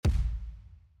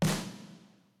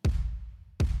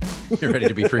You're ready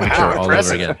to be premature all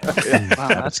over again.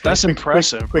 Wow, that's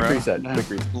impressive. Quick bro. reset. Quick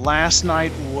reset. Last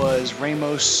night was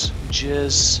Ramos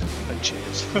Jizz.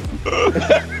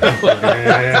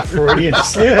 Freudian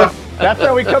slip. That's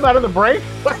how we come out of the break?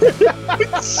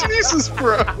 Jesus,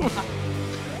 bro.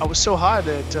 I was so high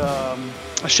that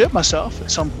I shit myself at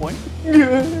some point.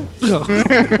 Okay,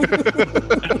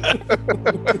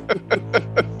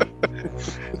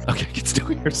 I can still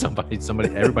hear somebody.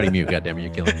 Everybody mute. Goddamn it,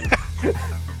 you're killing me.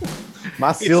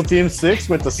 My SEAL Team 6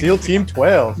 went to SEAL Team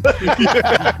 12.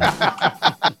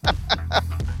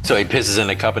 So he pisses in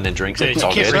a cup and then drinks it. You It's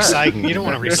all can't good. recycle. You don't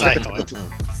want to recycle it.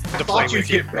 To play with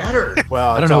you. better.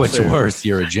 Well, I don't know which worse.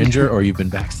 You're a ginger or you've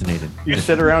been vaccinated. You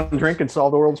sit around and drink and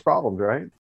solve the world's problems, right?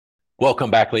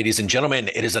 Welcome back, ladies and gentlemen.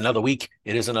 It is another week.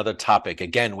 It is another topic.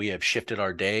 Again, we have shifted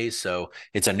our days, so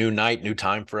it's a new night, new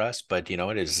time for us. But you know,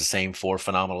 it is the same four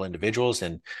phenomenal individuals,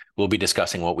 and we'll be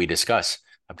discussing what we discuss.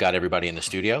 I've got everybody in the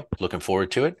studio. Looking forward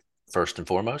to it. First and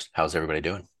foremost, how's everybody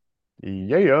doing?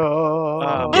 Yeah.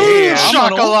 Yeah.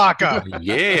 Shakalaka.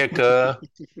 Yeah,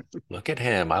 look at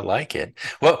him. I like it.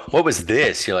 What was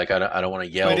this? You're like, I don't want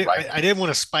to yell. I didn't want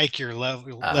to spike your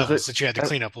levels that you had to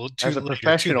clean up a little too. As a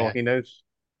professional, he knows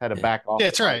how to back off. Yeah,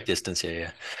 that's right. Distance,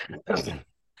 yeah.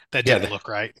 That didn't look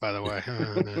right, by the way.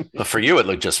 But for you, it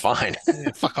looked just fine.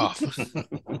 Yeah, fuck off.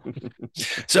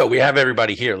 So we have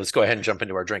everybody here. Let's go ahead and jump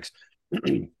into our drinks.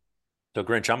 So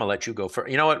Grinch, I'm gonna let you go first.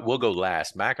 You know what? We'll go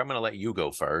last. Mac, I'm gonna let you go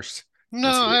first.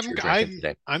 No,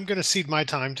 I'm going to cede my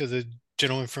time to the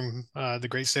gentleman from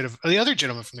the other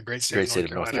gentleman from the great state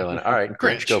of North Carolina. All right,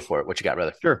 Grinch, go for it. What you got,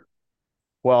 brother? Sure.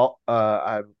 Well,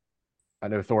 I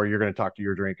know, Thor, you're going to talk to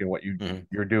your drink and what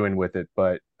you're doing with it,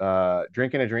 but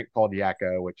drinking a drink called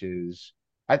Yakka, which is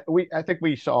I think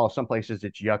we saw some places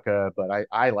it's Yucca, but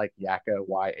I like Yakka,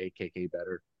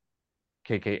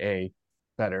 KKA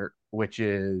better, which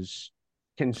is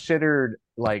considered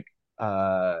like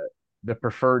the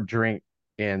preferred drink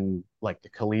in like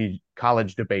the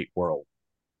college debate world,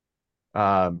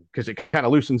 because it kind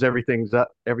of loosens everything up.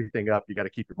 You got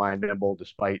to keep your mind nimble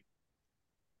despite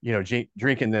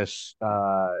drinking this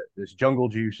jungle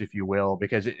juice, if you will,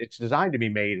 because it's designed to be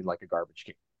made in like a garbage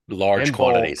can, large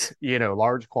quantities.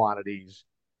 Large quantities.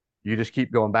 You just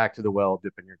keep going back to the well,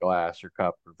 dipping your glass or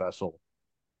cup or vessel.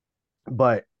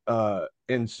 But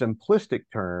in simplistic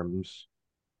terms,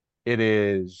 it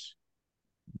is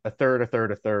a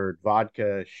third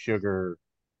vodka, sugar,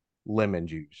 lemon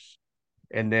juice.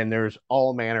 And then there's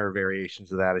all manner of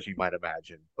variations of that, as you might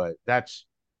imagine. But that's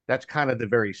kind of the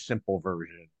very simple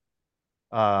version.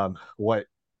 What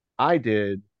I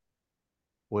did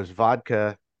was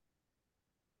vodka,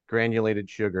 granulated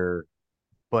sugar,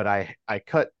 but I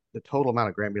cut the total amount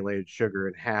of granulated sugar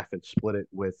in half and split it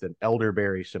with an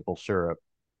elderberry simple syrup.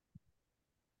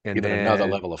 And Give it another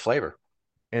level of flavor.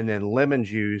 And then lemon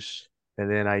juice. And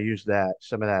then I used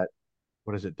some of that,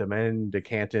 what is it, Domaine de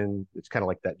Canton? It's kind of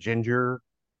like that ginger,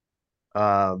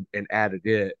 and added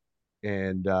it,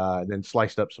 and then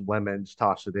sliced up some lemons,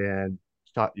 tossed it in,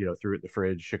 threw it in the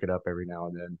fridge, shook it up every now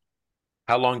and then.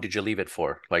 How long did you leave it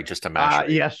for? Like just to mash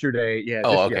it? Yesterday. Yeah.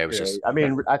 Oh, okay. Yesterday. It was just. I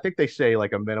mean, I think they say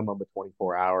like a minimum of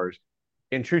 24 hours.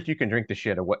 In truth, you can drink the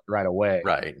shit right away.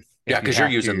 Right. Yeah, because you're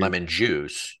using lemon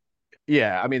juice.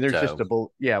 Yeah, I mean, there's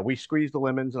we squeeze the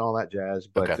lemons and all that jazz,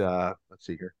 but okay. Let's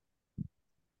see here.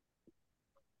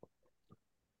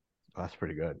 Oh, that's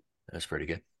pretty good. That's pretty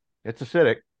good. It's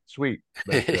acidic, sweet.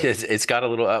 It's got a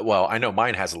little, I know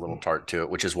mine has a little tart to it,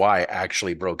 which is why I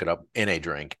actually broke it up in a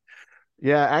drink.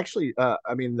 Yeah, actually,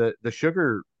 I mean, the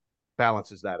sugar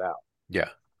balances that out. Yeah.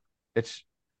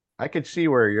 I could see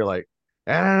where you're like,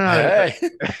 I don't know.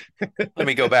 Hey, let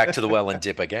me go back to the well and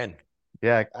dip again.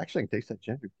 Yeah, actually, I can taste that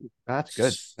ginger. That's good.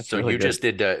 That's so really you good. Just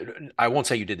did I won't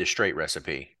say you did the straight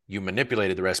recipe. You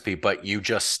manipulated the recipe, but you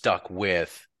just stuck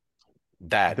with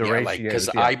that. Because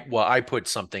I put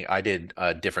something, I did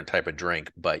a different type of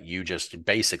drink, but you just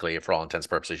basically, for all intents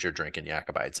and purposes, you're drinking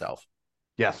Yakka by itself.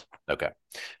 Yes. Okay.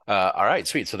 All right,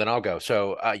 sweet. So then I'll go.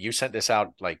 So you sent this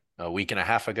out like a week and a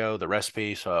half ago, the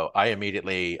recipe. So I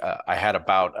immediately, I had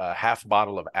about a half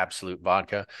bottle of Absolute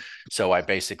vodka. So I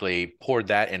basically poured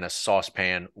that in a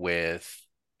saucepan with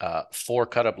 4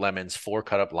 cut up lemons, 4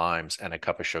 cut up limes, and a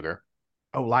cup of sugar.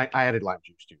 Oh, I added lime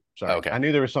juice too. Sorry. Okay. I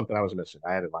knew there was something I was missing.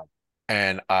 I added lime.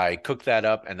 And I cooked that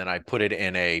up, and then I put it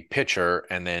in a pitcher,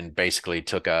 and then basically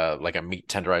took a meat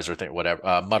tenderizer thing,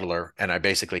 whatever, muddler, and I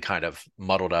basically kind of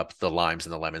muddled up the limes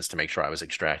and the lemons to make sure I was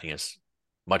extracting as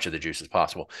much of the juice as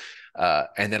possible.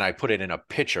 And then I put it in a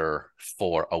pitcher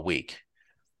for a week,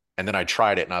 and then I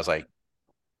tried it, and I was like,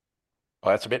 "Oh,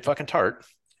 that's a bit fucking tart."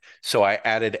 So I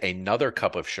added another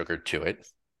cup of sugar to it,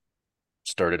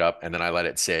 stirred it up, and then I let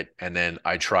it sit. And then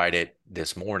I tried it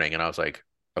this morning and I was like,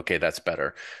 okay, that's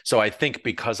better. So I think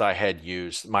because I had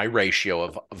used my ratio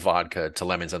of vodka to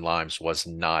lemons and limes was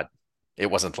not,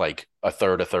 it wasn't like a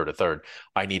third, a third, a third.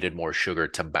 I needed more sugar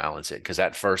to balance it. Because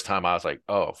that first time I was like,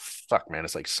 oh, fuck, man,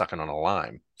 it's like sucking on a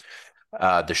lime.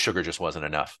 The sugar just wasn't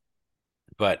enough.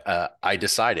 But I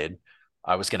decided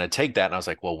I was going to take that and I was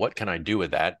like, well, what can I do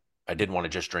with that? I didn't want to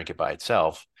just drink it by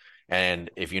itself. And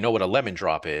if you know what a lemon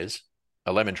drop is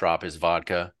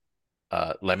vodka,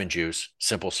 lemon juice,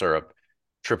 simple syrup,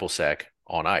 triple sec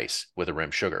on ice with a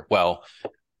rim sugar. Well,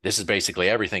 this is basically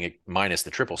everything minus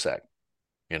the triple sec,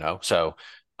 you know? So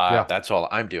that's all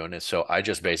I'm doing is, so I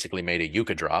just basically made a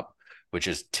yucca drop, which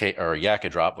is, or a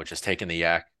yakka drop, which is taking the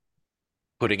yak,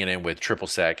 putting it in with triple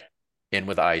sec, in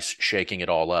with ice, shaking it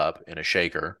all up in a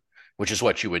shaker, which is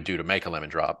what you would do to make a lemon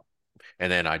drop.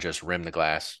 And then I just rimmed the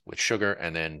glass with sugar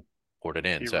and then poured it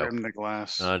in. You So rimmed the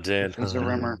glass. I did. As a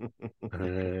rimmer.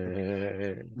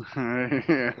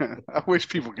 I wish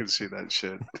people could see that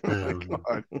shit. Oh my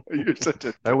God. You're such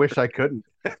a... I wish I couldn't.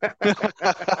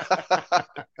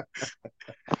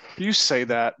 You say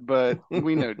that, but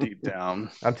we know deep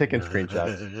down. I'm taking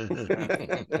screenshots.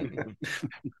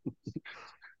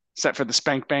 Is that for the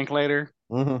spank bank later?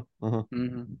 Mm-hmm, mm-hmm.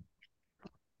 Mm-hmm.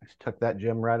 I just took that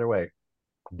gem right away.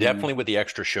 Definitely with the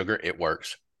extra sugar, it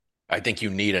works. I think you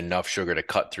need enough sugar to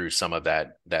cut through some of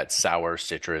that sour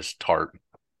citrus tart.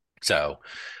 So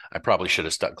I probably should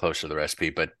have stuck close to the recipe,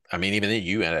 but I mean, even then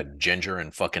you added ginger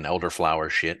and fucking elderflower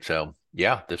shit. So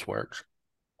yeah, this works.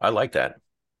 I like that.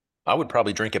 I would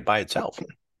probably drink it by itself.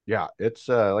 Yeah, it's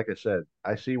like I said,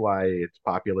 I see why it's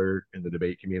popular in the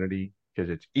debate community because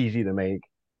it's easy to make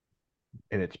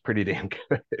and it's pretty damn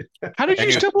good. How did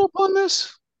you stumble upon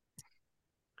this?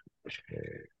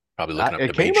 Probably looking up it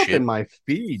debate came up shit. in my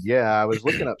feed. Yeah, I was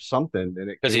looking up something and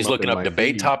it because he's looking up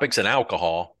debate topics and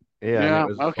alcohol. Yeah.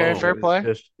 Okay. Fair play.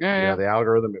 Just, yeah. The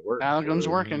algorithm, it works. Algorithm's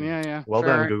working. Yeah. Well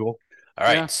done, Google. All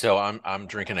right. So I'm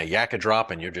drinking a yakka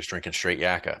drop and you're just drinking straight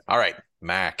yakka. All right,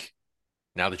 Mac.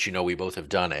 Now that you know we both have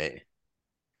done it,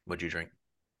 what'd you drink?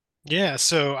 Yeah.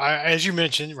 So as you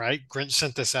mentioned, right, Grinch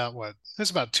sent this out. What? This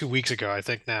about 2 weeks ago, I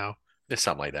think now. It's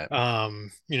something like that.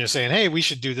 Saying, hey, we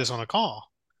should do this on a call.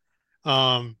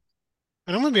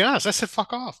 And I'm gonna be honest, I said,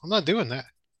 fuck off. I'm not doing that.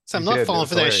 So I'm not falling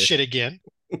for that shit again.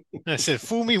 And I said,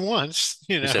 fool me once,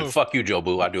 You said, fuck you, Joe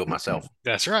Boo. I do it myself.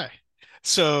 That's right.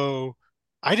 So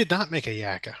I did not make a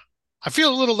yakka. I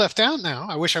feel a little left out now.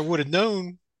 I wish I would have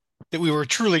known that we were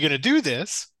truly going to do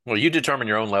this. Well, you determine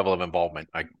your own level of involvement.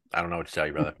 I don't know what to tell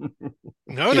you, brother.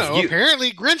 No.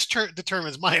 Apparently, Grinch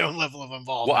determines my own level of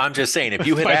involvement. Well, I'm just saying, if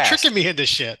you had by tricking me into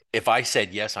shit. If I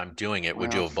said yes, I'm doing it,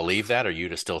 would you have believed that, or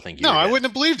you'd have still think you? No, I wouldn't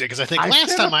have believed it because I think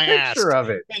last time I asked, of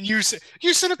it, and you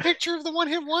sent a picture of the one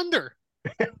hit wonder.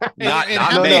 Not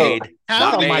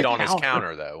made on his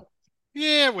counter though.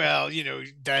 Yeah, well,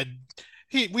 that.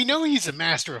 We know he's a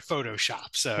master of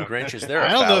Photoshop, so Grinch, is there a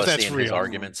fallacy in his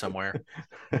argument somewhere?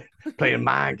 Playing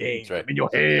mind games in your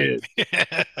head.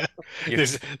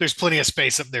 There's plenty of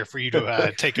space up there for you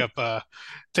to take up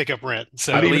rent.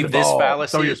 So I believe this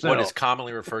fallacy is what is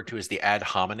commonly referred to as the ad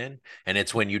hominem, and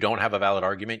it's when you don't have a valid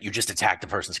argument, you just attack the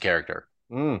person's character.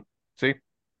 See,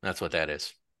 that's what that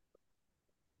is.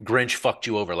 Grinch fucked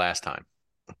you over last time.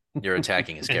 You're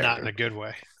attacking his character, not in a good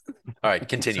way. All right,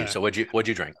 continue. So what'd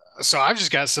you drink? So I've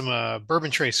just got some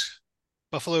Bourbon Trace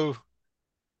Buffalo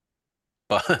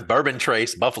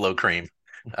cream.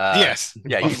 Yes.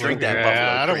 Yeah, you drink that Buffalo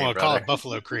cream. I don't want to call it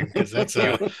Buffalo cream because that's you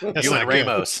not and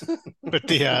Ramos.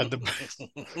 But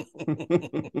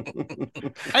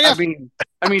I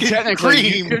mean,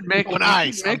 technically, you could make on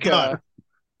ice. a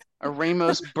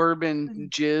Ramos bourbon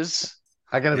jizz.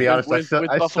 I gotta be honest. I still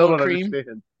don't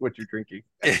understand what you're drinking.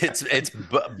 It's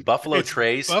Buffalo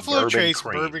Trace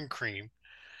bourbon cream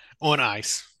on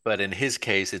ice. But in his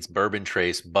case, it's Bourbon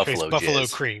Trace Buffalo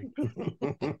cream.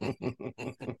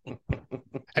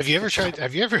 Have you ever tried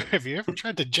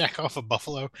to jack off a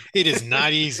buffalo? It is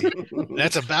not easy.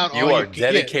 That's about all you are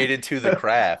dedicated to the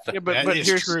craft. Yeah, but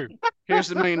here's true. Here's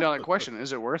the $1 million question: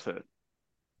 is it worth it?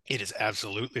 It is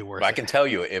absolutely worth it. I can tell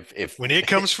you, if when it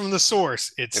comes from the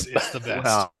source, it's the best.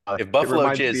 Well, if Buffalo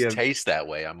Jizz tastes that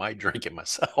way, I might drink it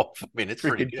myself. I mean, it's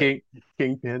pretty good.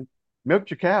 Kingpin milked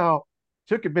your cow.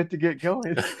 Took a bit to get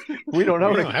going. We don't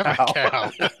own a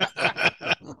cow.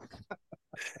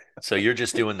 So you're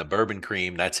just doing the bourbon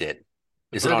cream. That's it.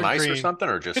 Is it on ice or something,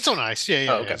 or just? It's on ice. Yeah.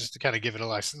 Oh, okay. Yeah, just to kind of give it a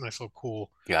nice little cool.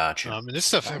 Gotcha. And this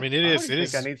stuff. I mean, it is.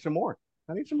 I need some more.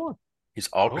 He's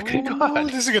all. Oh,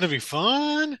 this is gonna be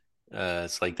fun.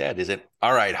 It's like that, is it?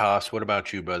 All right, Haas. What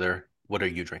about you, brother? What are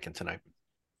you drinking tonight?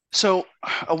 So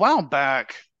a while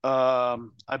back,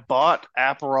 I bought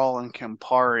Aperol and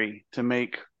Campari to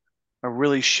make a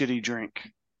really shitty drink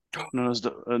known as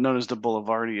the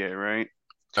Boulevardier, right?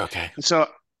 Okay. So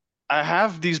I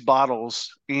have these bottles,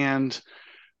 and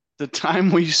the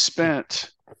time we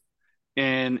spent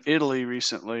in Italy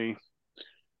recently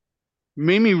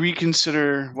made me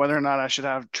reconsider whether or not I should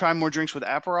try more drinks with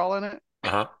Aperol in it.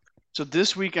 Uh-huh. So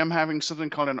this week I'm having something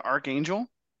called an Archangel,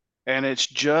 and it's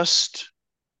just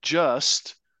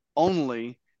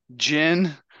only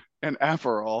gin and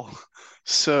Aperol.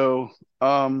 So,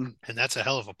 And that's a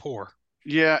hell of a pour.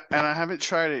 yeah, and I haven't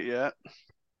tried it yet.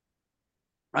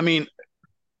 I mean,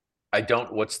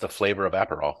 what's the flavor of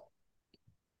Aperol?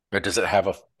 Or does it have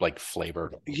a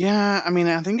flavor? yeah, I mean,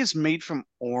 I think it's made from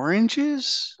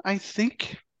oranges, I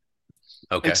think.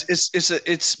 Okay. It's been So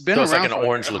it's like around an for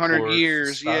orange 100 liqueur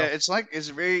years. style? Yeah, it's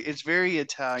very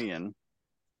Italian.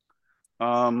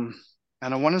 And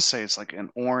I want to say it's like an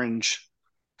orange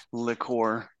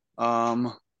liqueur.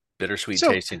 Bittersweet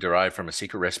So tasting derived from a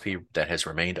secret recipe that has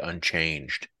remained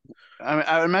unchanged.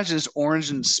 I imagine it's orange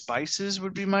and spices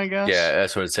would be my guess. Yeah,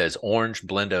 that's what it says. Orange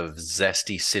blend of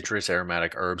zesty citrus,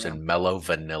 aromatic herbs, Yeah. and mellow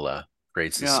vanilla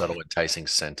creates a Yeah. subtle, enticing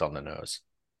scent on the nose.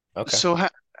 Okay. So,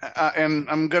 and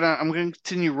I'm gonna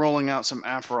continue rolling out some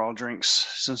Aperol drinks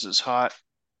since it's hot.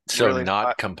 So Really not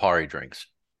hot. Campari drinks.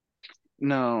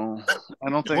 No,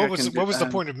 I don't think What I was can what do was the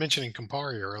that. point of mentioning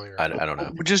Campari earlier? I don't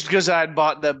know. Just because I had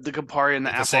bought the Campari and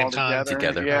the At the same Aperol time?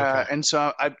 Together. Yeah, Okay. and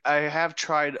so I have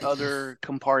tried other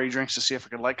Campari drinks to see if I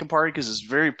could like Campari because it's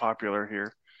very popular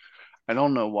here. I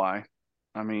don't know why.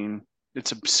 I mean,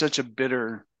 it's such a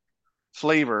bitter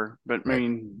flavor, but I Right.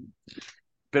 mean,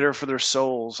 bitter for their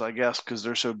souls, I guess, because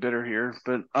they're so bitter here.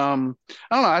 But I don't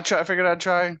know. I figured I'd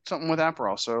try something with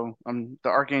Aperol, so I'm the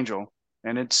Archangel,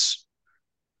 and it's.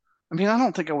 I mean, I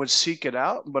don't think I would seek it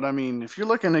out, but I mean, if you're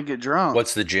looking to get drunk,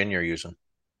 What's the gin you're using?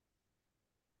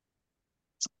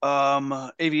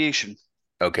 Aviation.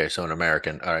 Okay, so an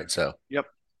American. All right, so. Yep.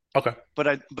 Okay.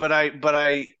 But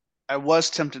I was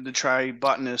tempted to try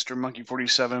Botanist or Monkey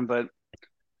 47, but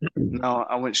no,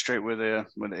 I went straight with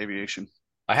Aviation.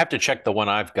 I have to check the one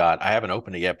I've got. I haven't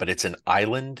opened it yet, but it's an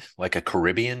island, like a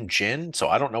Caribbean gin. So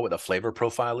I don't know what the flavor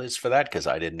profile is for that because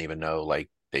I didn't even know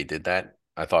they did that.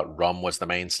 I thought rum was the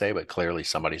mainstay, but clearly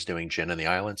somebody's doing gin in the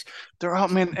islands. They're all,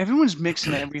 man, everyone's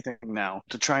mixing everything now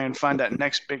to try and find that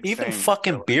next big Even thing.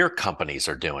 fucking beer companies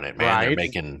are doing it, man. They're Right.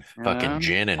 making Yeah. fucking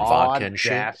gin and vodka and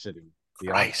shit. Audacity. The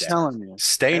Christ. I'm telling you.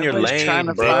 Stay in your Everybody's trying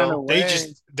lane, to find a bro.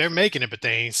 way. They're making it, but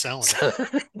they ain't selling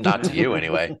it. Not to you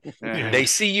anyway. Yeah. They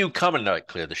see you coming to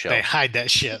clear the They shelf. hide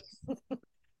that shit.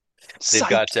 They've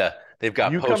got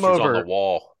You come posters on the over.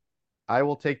 wall. I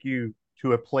will take you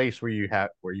to a place where you can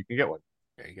get one.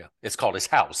 There you go. It's called his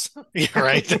house. Yeah,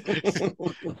 right.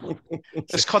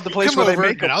 It's called the place Come where they over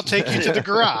make and them. I'll take you to the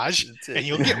garage That's it. and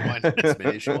you'll get one. As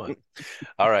many as you want.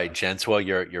 All right, gents. Well,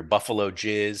 your Buffalo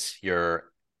Jizz,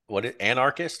 your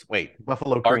anarchist? Wait,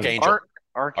 Buffalo cream. Archangel.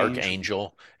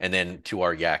 Archangel. And then to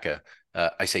our Yaka.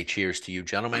 I say cheers to you,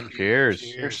 gentlemen. Cheers.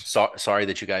 Cheers. Sorry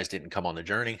that you guys didn't come on the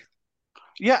journey.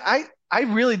 Yeah, I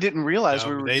really didn't realize No,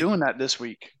 we were they- doing that this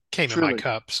week. Came in Truly. my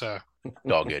cup, so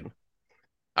All good.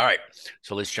 All right,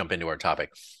 so let's jump into our topic.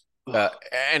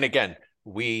 And again,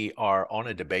 we are on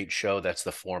a debate show. That's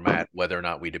the format. Whether or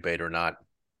not we debate or not,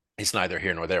 it's neither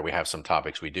here nor there. We have some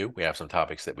topics we do. We have some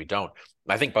topics that we don't.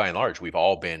 I think by and large, we've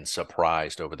all been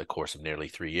surprised over the course of nearly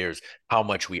 3 years how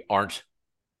much we aren't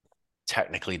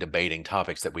technically debating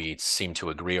topics that we seem to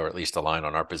agree or at least align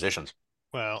on our positions.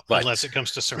 well, But- unless it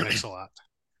comes to Sir Mix-a-Lot.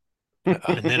 And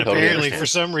And then apparently, for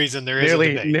some reason, there is a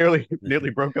debate. Nearly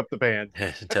broke up the band.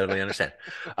 Totally understand.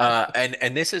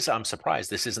 And this is, I'm surprised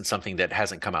this isn't something that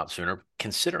hasn't come out sooner,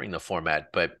 considering the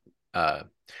format. But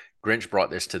Grinch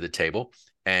brought this to the table,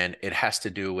 and it has to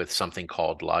do with something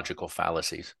called logical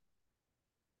fallacies,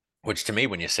 which to me,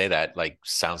 when you say that,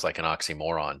 sounds like an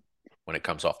oxymoron when it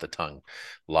comes off the tongue,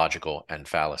 logical and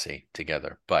fallacy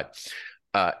together. But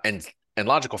and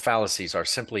logical fallacies are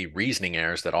simply reasoning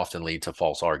errors that often lead to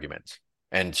false arguments.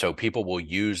 And so people will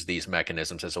use these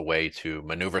mechanisms as a way to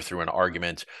maneuver through an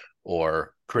argument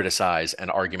or criticize an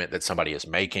argument that somebody is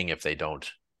making if they don't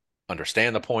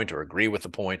understand the point or agree with the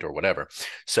point or whatever.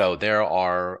 So there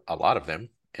are a lot of them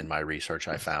in my research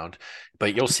I found,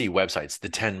 but you'll see websites, the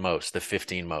 10 most, the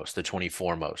 15 most, the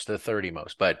 24 most, the 30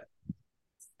 most. But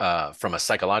from a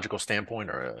psychological standpoint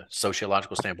or a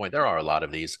sociological standpoint, there are a lot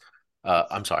of these.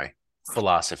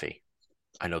 Philosophy.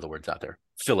 I know the word's out there.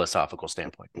 Philosophical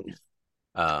standpoint.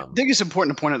 I think it's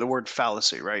important to point out the word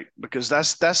fallacy, right? Because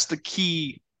that's the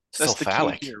key. That's so the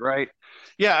phallic. key here, right?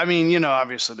 Yeah, I mean,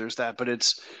 obviously there's that, but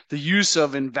it's the use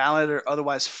of invalid or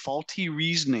otherwise faulty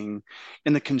reasoning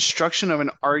in the construction of an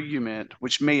argument,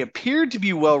 which may appear to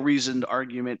be well-reasoned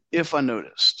argument if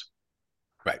unnoticed.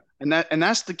 Right. And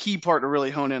that's the key part to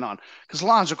really hone in on. Because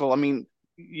logical, I mean,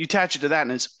 you attach it to that,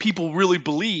 and it's people really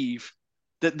believe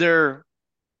that their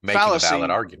Making a fallacy valid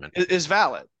argument is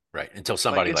valid. Right. Until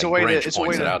somebody it's like a way Grinch to, it's a way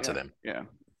points it to, out to yeah, them. yeah.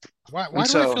 Why And do I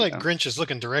so, feel like yeah. Grinch is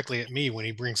looking directly at me when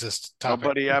he brings this Oh, topic?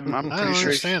 buddy, I'm I pretty don't sure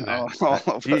understand that. all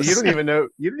of You us. don't even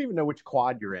know which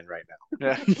quad you're in right now.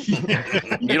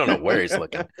 Yeah. You don't know where he's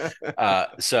looking.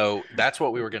 So that's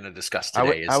what we were going to discuss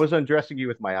today. I was undressing you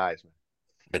with my eyes, man.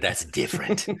 But that's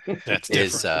different. That's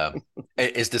different.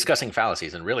 Is discussing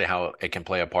fallacies and really how it can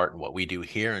play a part in what we do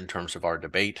here in terms of our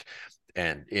debate.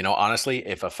 And honestly,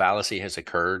 if a fallacy has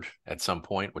occurred at some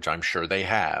point, which I'm sure they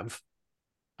have,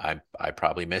 I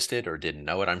probably missed it or didn't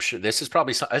know it. I'm sure this is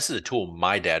a tool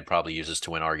my dad probably uses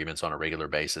to win arguments on a regular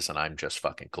basis, and I'm just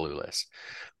fucking clueless.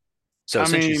 So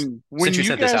since you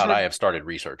sent this out, I have started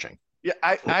researching. Yeah,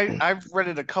 I've read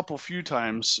it a few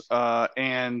times,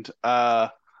 and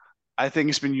I think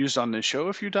it's been used on this show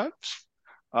a few times.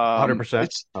 100%.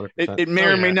 It may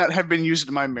or may not have been used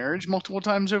in my marriage multiple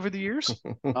times over the years.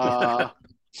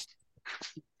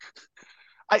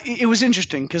 It was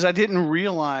interesting because I didn't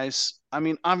realize. I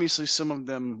mean, obviously, some of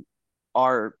them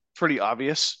are pretty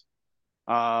obvious,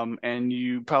 and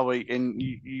you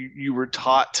were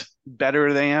taught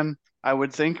better than, I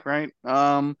would think, right?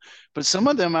 But some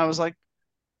of them I was like,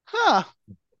 huh,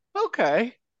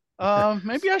 okay.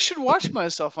 Maybe I should watch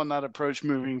myself on that approach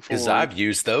moving forward. Because I've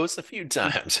used those a few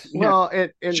times. Well,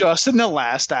 and just in the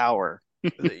last hour.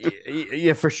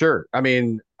 Yeah, for sure. I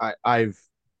mean,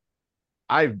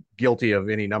 I'm guilty of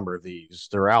any number of these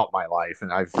throughout my life,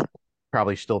 and I've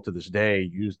probably still to this day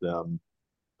used them.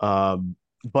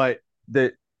 But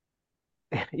the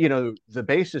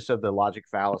basis of the logic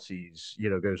fallacies,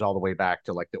 goes all the way back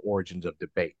to like the origins of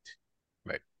debate.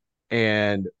 Right.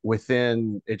 And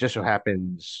within it just so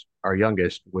happens our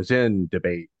youngest was in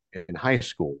debate in high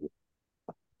school.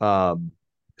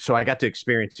 So I got to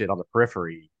experience it on the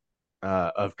periphery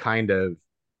of kind of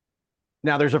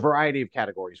now there's a variety of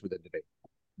categories within debate.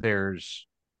 There's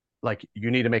like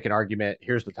you need to make an argument.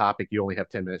 Here's the topic. You only have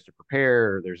 10 minutes to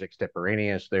prepare. There's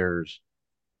extemporaneous. There's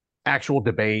actual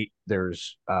debate.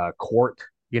 There's court,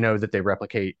 that they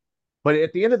replicate. But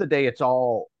at the end of the day, it's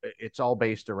all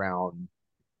based around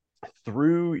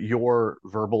through your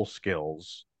verbal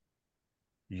skills,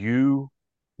 you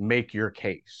make your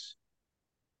case.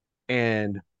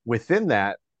 And within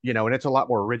that, and it's a lot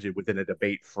more rigid within a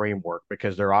debate framework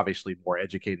because they're obviously more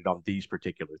educated on these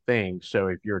particular things. So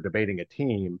if you're debating a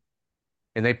team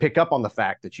and they pick up on the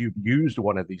fact that you've used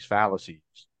one of these fallacies,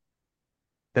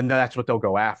 then that's what they'll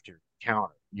go after,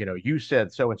 counter. You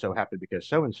said so-and-so happened because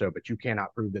so-and-so, but you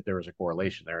cannot prove that there was a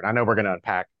correlation there. And I know we're going to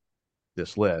unpack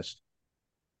this list,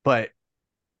 but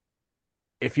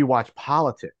if you watch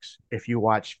politics, if you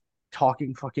watch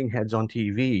talking fucking heads on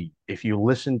TV, if you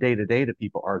listen day to day to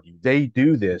people argue, they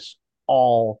do this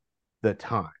all the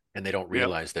time. And they don't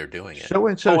realize they're doing it. So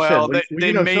and so said,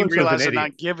 they may realize and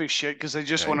not give a shit because they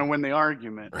just want to win the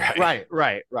argument. Right.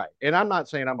 And I'm not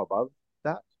saying I'm above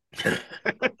that.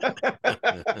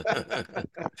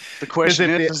 The question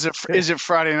is it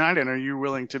Friday night and are you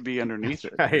willing to be underneath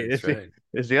it? Right.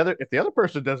 If the other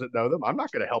person doesn't know them, I'm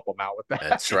not going to help them out with that.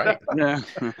 That's right. Yeah.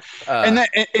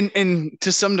 And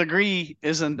to some degree,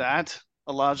 isn't that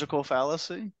a logical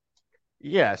fallacy?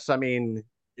 Yes. I mean,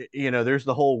 there's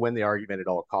the whole win the argument at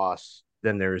all costs.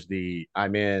 Then there's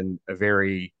I'm in a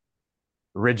very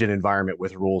rigid environment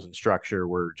with rules and structure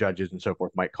where judges and so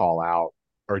forth might call out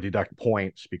or deduct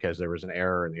points because there was an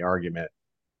error in the argument.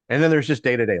 And then there's just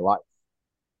day-to-day life.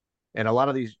 And a lot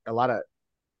of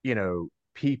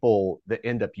people that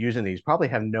end up using these probably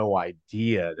have no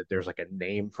idea that there's like a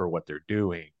name for what they're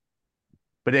doing,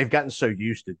 but they've gotten so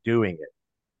used to doing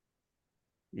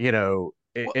it,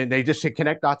 and they just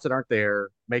connect dots that aren't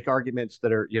there, make arguments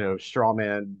that are, straw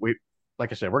men.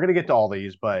 Like I said, we're going to get to all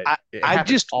these, but it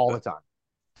happens all the time.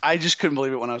 I just couldn't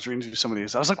believe it when I was reading through some of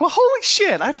these. I was like, well, holy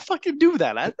shit, I fucking do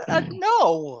that.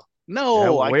 No,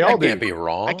 I can't be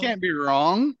wrong. I can't be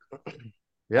wrong.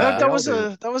 Yeah, that was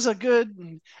a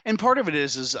good, and part of it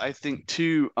is I think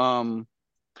too,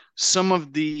 some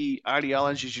of the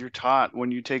ideologies you're taught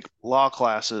when you take law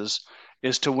classes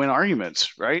is to win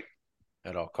arguments, right?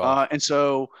 At all costs. And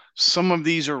so some of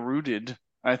these are rooted,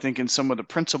 I think, in some of the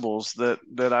principles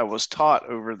that I was taught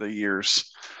over the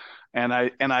years. And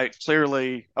I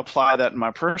clearly apply that in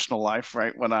my personal life,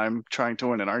 right? When I'm trying to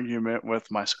win an argument with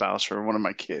my spouse or one of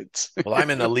my kids. Well, I'm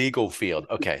in the legal field.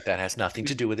 Okay, that has nothing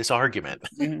to do with this argument.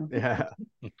 Yeah.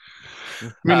 I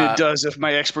mean, it does if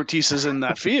my expertise is in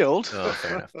that field. Oh,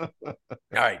 fair enough. All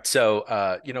right.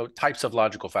 So, types of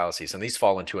logical fallacies, and these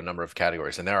fall into a number of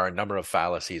categories. And there are a number of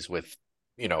fallacies with,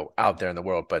 out there in the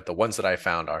world, but the ones that I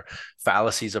found are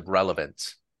fallacies of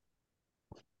relevance,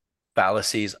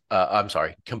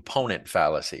 component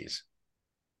fallacies,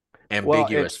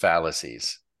 ambiguous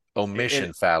fallacies,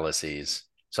 omission fallacies.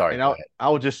 Sorry, and go ahead.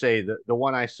 I'll just say that the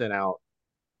one I sent out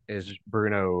is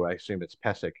Bruno. I assume it's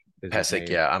Pesek. Pesek,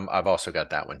 yeah, I've also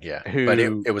got that one, yeah. But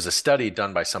it was a study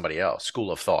done by somebody else, School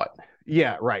of Thought.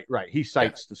 Yeah, right. He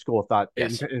cites the School of Thought,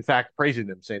 yes. in fact, praising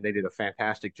them, saying they did a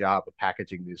fantastic job of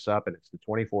packaging this up, and it's the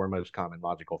 24 most common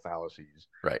logical fallacies.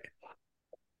 Right.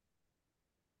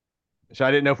 So I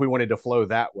didn't know if we wanted to flow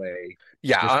that way.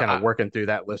 Yeah, just kind of working through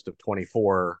that list of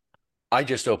 24. I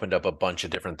just opened up a bunch of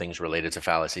different things related to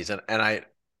fallacies, and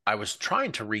I was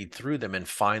trying to read through them and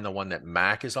find the one that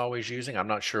Mac is always using. I'm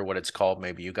not sure what it's called.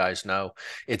 Maybe you guys know.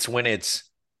 It's when it's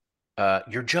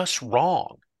you're just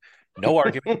wrong. No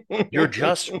argument. You're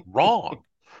just wrong.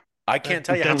 I can't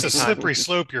tell you how many times. That's a slippery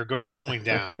slope you're going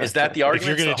down. Is that the argument? If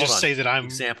you're going to just say that I'm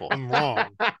wrong.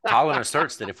 Colin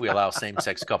asserts that if we allow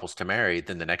same-sex couples to marry,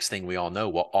 then the next thing we all know,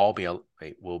 we'll all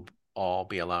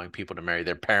be allowing people to marry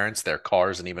their parents, their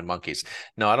cars, and even monkeys.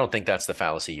 No, I don't think that's the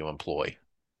fallacy you employ.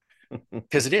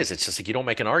 Because it is. It's just like you don't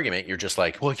make an argument. You're just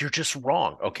like, well, you're just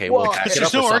wrong. Okay, well,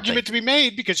 there's no argument to be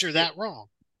made because you're that wrong.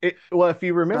 If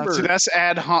you remember, that's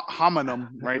ad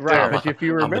hominem right there. But if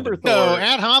you remember, no,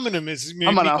 ad hominem is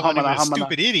a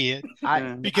stupid idiot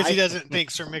because he doesn't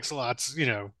think Sir Mix-a-Lot's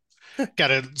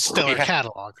got a stellar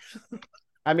catalog.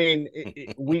 I mean,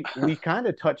 we kind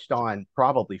of touched on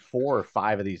probably 4 or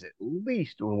 5 of these at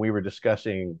least when we were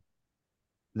discussing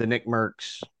the Nick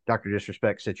Merckx Dr.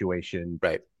 Disrespect situation,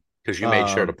 right? Because you made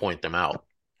sure to point them out.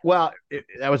 Well,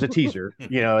 that was a teaser.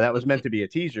 That was meant to be a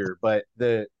teaser, but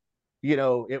it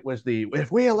was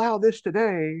if we allow this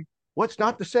today, what's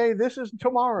not to say this is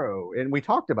tomorrow? And we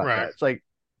talked about that. It's like,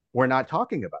 we're not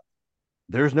talking about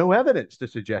it. There's no evidence to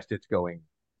suggest it's going.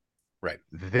 Right.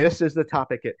 This is the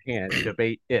topic at hand.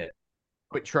 Debate it.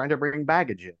 Quit trying to bring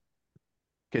baggage in.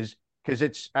 Because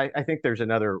it's, I think there's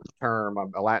another term,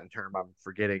 a Latin term I'm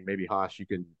forgetting. Maybe Haas, you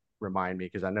can remind me,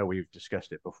 because I know we've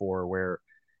discussed it before, where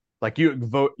like you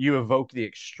evoke the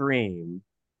extreme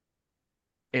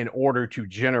in order to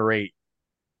generate,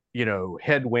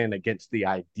 headwind against the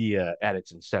idea at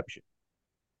its inception,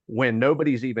 when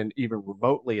nobody's even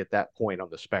remotely at that point on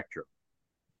the spectrum.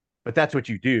 But that's what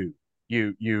you do.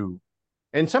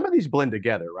 And some of these blend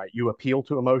together, right? You appeal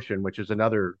to emotion, which is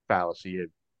another fallacy.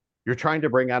 You're trying to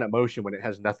bring out emotion when it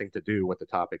has nothing to do with the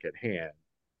topic at hand.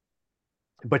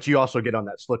 But you also get on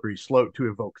that slippery slope to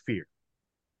evoke fear.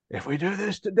 If we do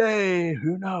this today,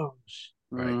 who knows?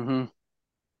 Right. Mm-hmm.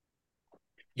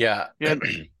 Yeah.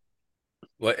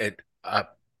 Well,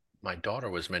 my daughter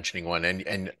was mentioning one,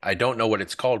 and I don't know what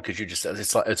it's called, because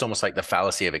it's almost like the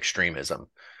fallacy of extremism.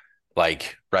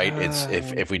 Like, right? It's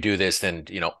if we do this, then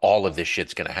all of this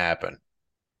shit's gonna happen.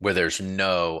 Where there's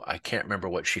I can't remember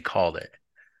what she called it.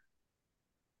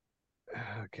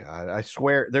 Oh God, I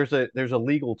swear there's a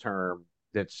legal term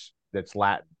that's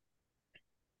Latin.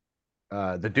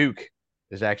 The Duke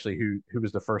is actually who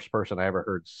was the first person I ever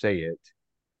heard say it.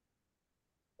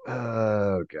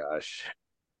 Oh gosh,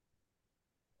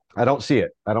 I don't see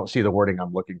it. I don't see the wording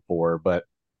I'm looking for, but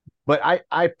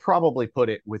I probably put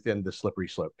it within the slippery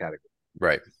slope category.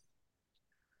 Right.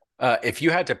 If you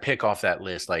had to pick off that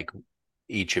list, like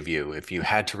each of you, if you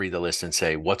had to read the list and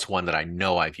say, what's one that I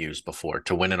know I've used before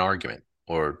to win an argument,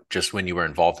 or just when you were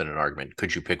involved in an argument,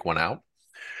 could you pick one out?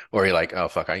 Or are you like, oh,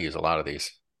 fuck, I use a lot of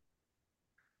these?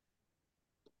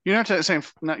 You're not saying,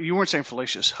 you weren't saying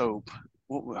fallacious hope.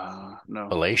 No.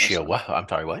 Fallacia, what? I'm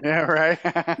sorry, what? Yeah, right.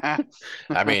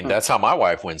 I mean, that's how my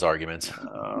wife wins arguments.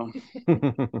 Oh,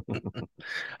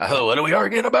 what are we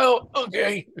arguing about?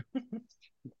 Okay.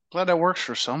 Glad that works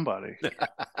for somebody.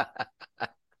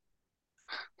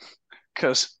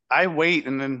 Because I wait,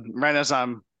 and then right as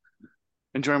I'm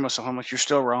enjoying myself, I'm like, you're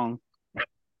still wrong.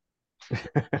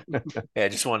 Yeah, I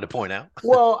just wanted to point out.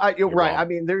 Well, you're right. Wrong. I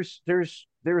mean, there's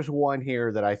one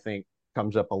here that I think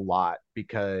comes up a lot,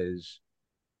 because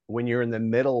when you're in the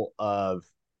middle of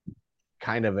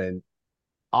kind of an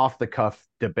off-the-cuff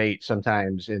debate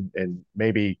sometimes, and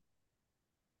maybe,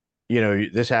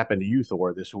 this happened to you,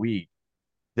 Thor, this week,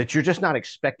 that you're just not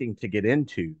expecting to get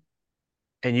into,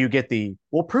 and you get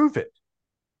well, prove it.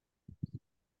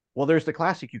 Well, there's the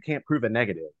classic, you can't prove a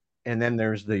negative. And then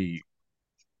there's the,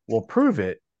 Well, prove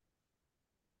it.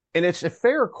 And it's a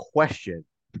fair question,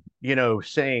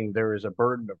 saying there is a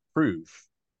burden of proof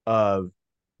of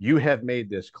you have made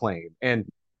this claim. And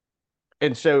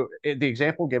so the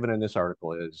example given in this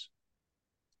article is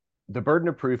the burden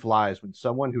of proof lies when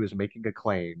someone who is making a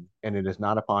claim and it is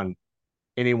not upon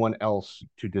anyone else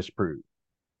to disprove.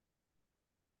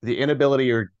 The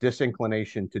inability or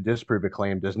disinclination to disprove a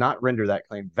claim does not render that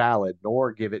claim valid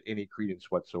nor give it any credence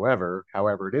whatsoever.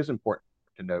 However, it is important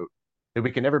to note that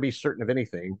we can never be certain of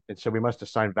anything, and so we must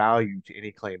assign value to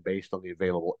any claim based on the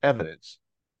available evidence,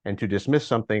 and to dismiss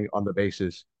something on the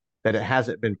basis that it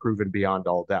hasn't been proven beyond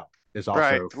all doubt is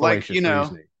also fallacious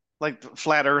reasoning. Like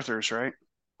flat earthers, right?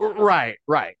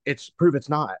 Right. It's prove it's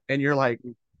not. And you're like,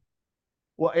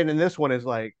 well, and in this one is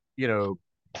like,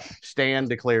 Stan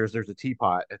declares there's a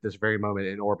teapot at this very moment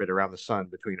in orbit around the sun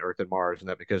between Earth and Mars, and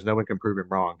that because no one can prove him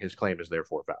wrong, his claim is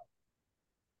therefore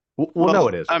valid. Well, no,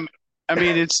 it isn't. I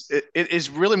mean, it is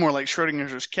really more like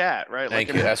Schrodinger's cat, right?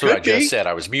 Thank you. That's what I just said.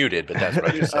 I was muted, but that's what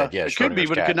I just said. Yeah, it could be,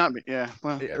 but it could not be. Yeah,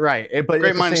 well, right. But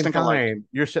at the same time,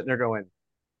 you're sitting there going,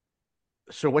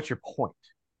 so what's your point?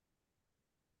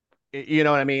 You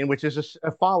know what I mean? Which is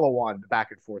a follow-on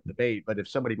back and forth debate. But if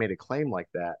somebody made a claim like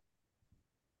that,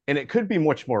 and it could be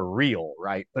much more real,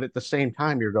 right? But at the same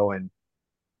time, you're going,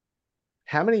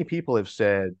 how many people have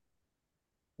said,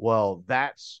 well,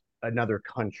 that's another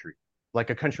country, like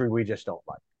a country we just don't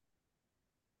like?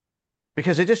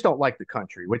 Because they just don't like the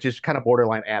country, which is kind of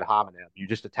borderline ad hominem. You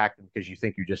just attack them because you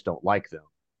think you just don't like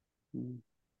them.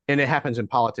 And it happens in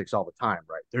politics all the time,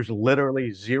 right? There's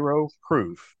literally zero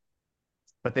proof,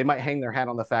 but they might hang their hat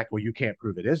on the fact, well, you can't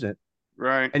prove it isn't.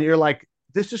 Right. And you're like,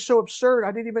 this is so absurd.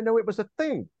 I didn't even know it was a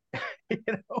thing.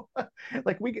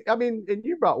 Like and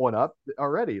you brought one up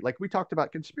already. Like we talked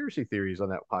about conspiracy theories on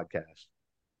that podcast.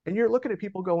 And you're looking at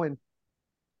people going,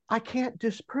 I can't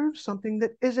disprove something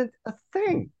that isn't a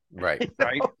thing. Right.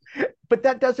 Right. But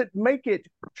that doesn't make it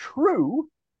true.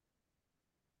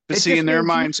 But see, in their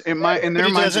minds, it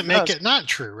doesn't make it not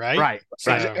true, right? Right.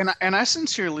 So, and I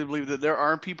sincerely believe that there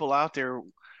are people out there,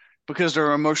 because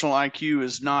their emotional IQ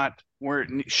is not where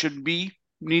it should be,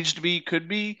 needs to be, could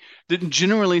be, that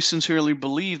generally sincerely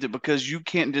believe that because you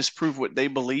can't disprove what they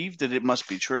believe, that it must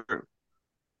be true.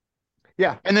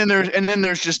 Yeah. And then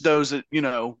there's just those that,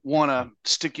 want to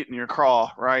stick it in your craw,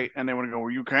 right? And they want to go,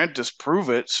 well, you can't disprove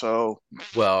it, so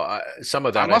some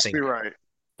of that must I think be right.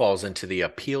 falls into the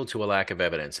appeal to a lack of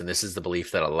evidence. And this is the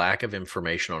belief that a lack of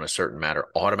information on a certain matter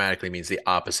automatically means the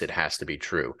opposite has to be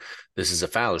true. This is a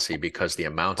fallacy because the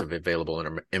amount of available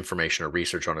information or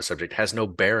research on a subject has no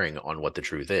bearing on what the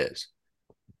truth is.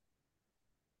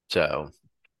 So,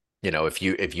 if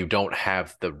you don't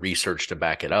have the research to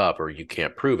back it up or you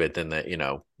can't prove it, then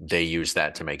they use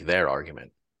that to make their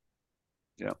argument.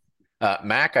 Yeah.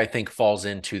 Mac, I think, falls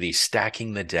into the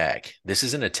stacking the deck. This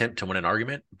is an attempt to win an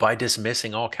argument by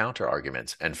dismissing all counter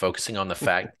arguments and focusing on the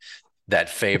fact that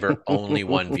favor only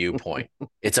one viewpoint.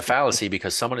 It's a fallacy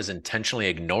because someone is intentionally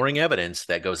ignoring evidence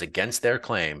that goes against their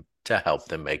claim to help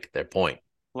them make their point.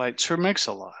 Like Sir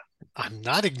Mix-a-Lot. I'm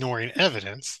not ignoring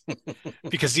evidence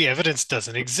because the evidence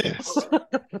doesn't exist.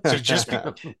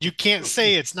 So you can't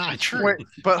say it's not true. Wait,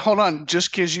 but hold on.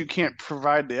 Just because you can't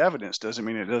provide the evidence doesn't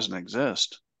mean it doesn't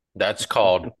exist. That's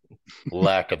called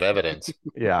lack of evidence.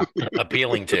 Yeah.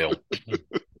 Appealing to.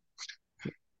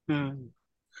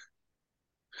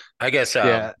 I guess.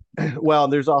 Yeah. Well,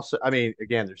 there's also,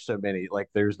 again, there's so many. Like,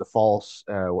 there's the false.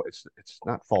 It's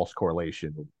not false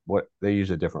correlation. What they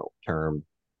use a different term.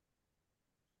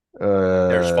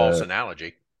 There's false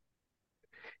analogy.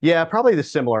 Yeah, probably the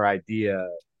similar idea,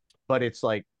 but it's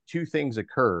like two things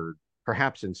occurred,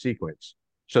 perhaps in sequence.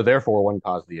 So therefore, one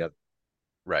caused the other.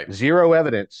 Right. Zero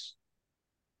evidence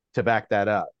to back that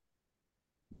up.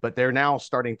 But they're now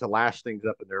starting to lash things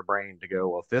up in their brain to go,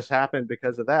 well, if this happened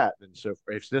because of that, then so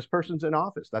if this person's in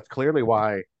office, that's clearly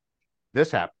why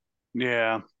this happened.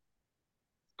 Yeah.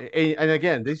 And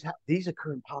again, these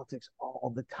occur in politics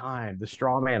all the time. The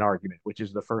straw man argument, which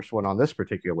is the first one on this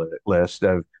particular list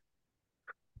of,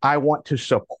 I want to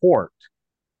support.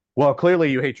 Well,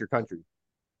 clearly you hate your country,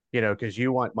 because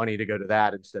you want money to go to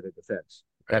that instead of defense.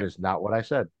 Right. That is not what I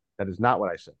said. That is not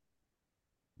what I said.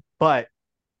 But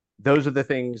those are the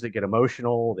things that get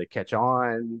emotional, they catch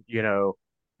on, and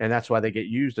that's why they get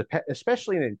used,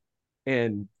 especially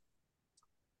in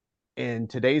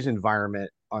today's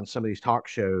environment on some of these talk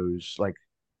shows. Like,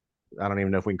 I don't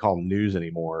even know if we can call them news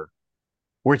anymore,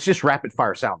 where it's just rapid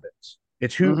fire sound bits.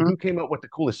 It's who came up with the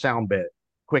coolest sound bit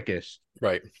quickest,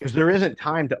 right? Because there isn't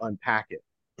time to unpack it.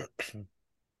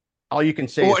 All you can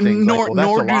say is things nor like,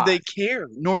 well, do they care.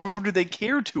 Nor do they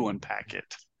care to unpack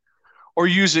it. or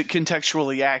use it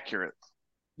contextually accurate.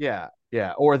 Yeah,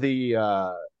 yeah. Or the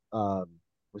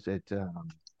was it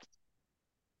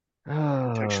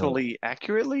Contextually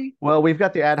accurately? well, we've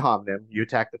got the ad hominem, you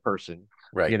attack the person,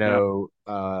 Right. and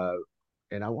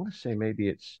I want to say maybe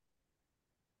it's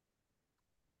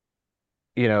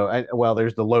well,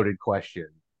 there's the loaded question,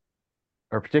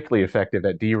 are particularly effective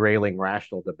at derailing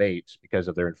rational debates because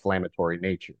of their inflammatory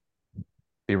nature.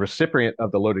 The recipient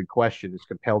of the loaded question is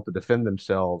compelled to defend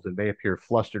themselves and may appear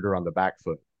flustered or on the back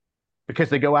foot because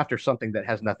they go after something that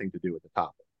has nothing to do with the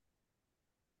topic.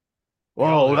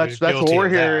 Well, that's what we're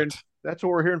hearing. That's what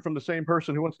we're hearing from the same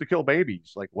person who wants to kill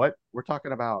babies. Like, what? We're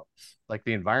talking about like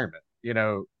the environment,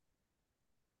 but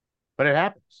it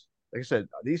happens. Like I said,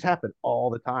 these happen all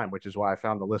the time, which is why I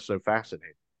found the list so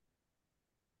fascinating.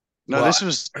 No, Well, this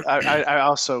was I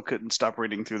also couldn't stop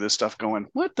reading through this stuff going,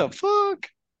 what the fuck?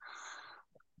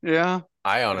 Yeah.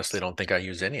 I honestly don't think I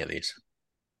use any of these.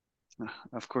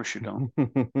 Of course you don't.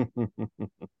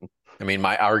 I mean,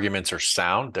 my arguments are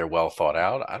sound. They're well thought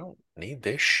out. I don't need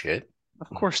this shit. Of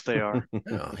course they are.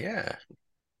 Oh, yeah.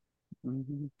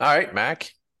 Mm-hmm. All right,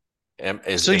 Mac.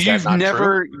 Is you've that not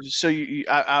never, true? so you,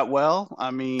 well, I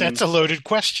mean, That's a loaded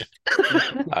question.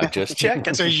 I'm just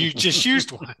checking. So you just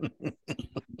used one.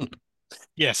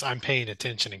 Yes, I'm paying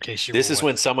attention in case you This were is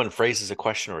when someone phrases a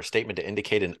question or a statement to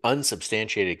indicate an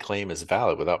unsubstantiated claim is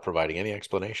valid without providing any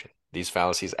explanation. These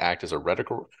fallacies act as a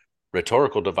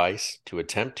rhetorical device to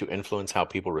attempt to influence how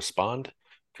people respond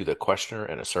to the questioner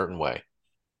in a certain way.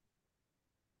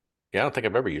 Yeah, I don't think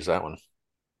I've ever used that one.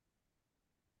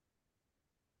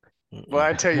 Well,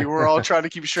 I tell you, we're all trying to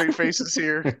keep straight faces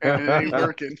here, and it ain't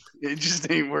working. It just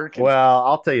ain't working. Well,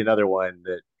 I'll tell you another one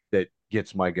that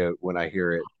gets my goat when I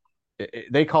hear it.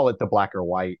 They call it the black or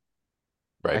white.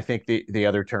 Right. I think the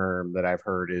other term that I've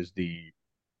heard is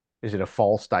is it a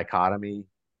false dichotomy?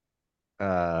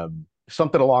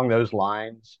 Something along those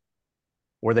lines,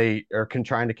 where they are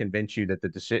trying to convince you that the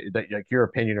decision that like your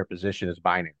opinion or position is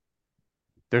binary.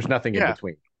 There's nothing in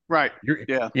between. Right.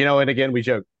 Yeah. And again, we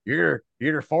joke, you're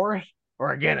either for us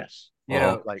or against us.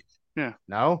 Yeah.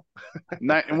 No.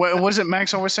 What was it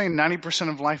Max always saying? 90%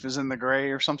 of life is in the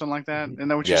gray or something like that. Isn't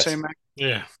that what you say, Max?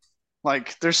 Yeah.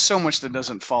 Like there's so much that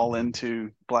doesn't fall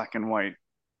into black and white.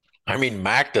 I mean,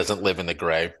 Mac doesn't live in the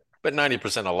gray, but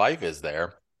 90% of life is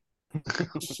there.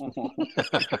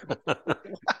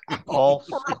 False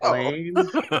claim?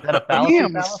 Is that a fallacy?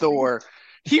 Damn, Thor.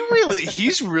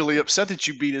 He's really upset that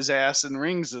you beat his ass in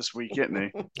rings this week, isn't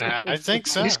he? I think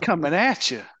so. He's coming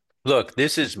at you. Look,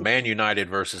 this is Man United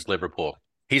versus Liverpool.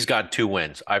 He's got 2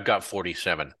 wins. I've got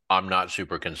 47. I'm not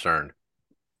super concerned.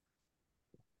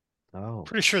 Oh.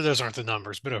 Pretty sure those aren't the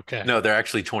numbers, but okay. No, they're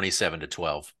actually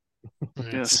 27-12.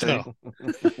 Yeah, so.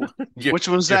 Which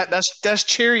one's that? That's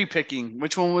cherry picking.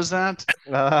 Which one was that?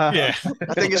 Yeah,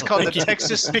 I think it's called the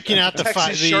Texas picking out the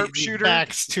sharpshooter.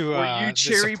 Facts to where you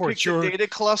cherry pick your data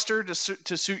cluster to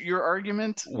suit your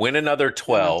argument. Win another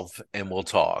 12, and we'll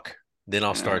talk. Then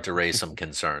I'll start to raise some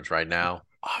concerns. Right now,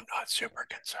 I'm not super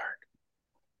concerned.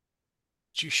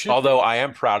 You should. Although I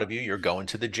am proud of you. You're going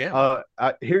to the gym.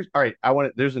 Here's all right.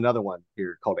 There's another one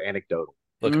here called anecdotal.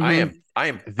 Look,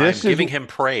 I'm giving him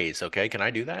praise. Okay, can I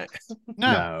do that?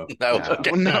 No.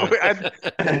 Okay. No.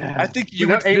 I think you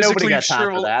would physically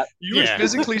shrivel. You would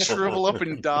physically shrivel up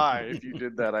and die if you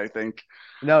did that. I think.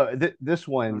 No, this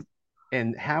one,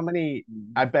 and how many?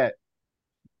 I bet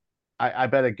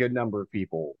a good number of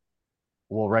people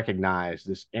will recognize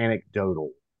this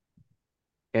anecdotal,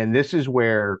 and this is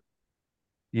where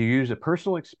you use a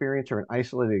personal experience or an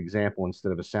isolated example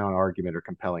instead of a sound argument or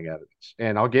compelling evidence.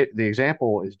 And I'll get the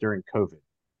example is during COVID.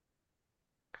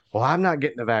 Well, I'm not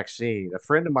getting the vaccine. A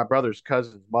friend of my brother's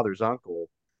cousin's mother's uncle,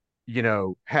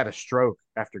 had a stroke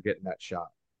after getting that shot.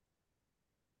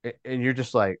 And you're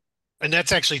just like. And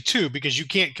that's actually 2 because you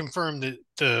can't confirm that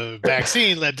the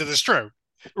vaccine led to the stroke.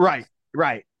 Right.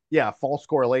 Yeah, false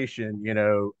correlation,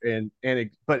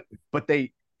 but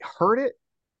they heard it.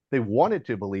 They wanted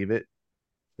to believe it.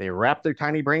 They wrap their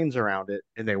tiny brains around it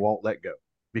and they won't let go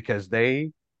because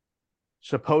they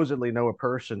supposedly know a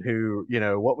person who,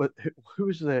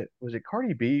 was it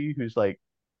Cardi B who's like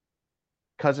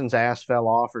cousin's ass fell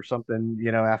off or something,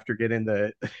 after getting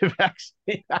the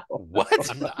vaccine. What?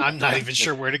 I'm not even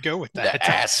sure where to go with that. The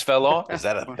ass fell off? Is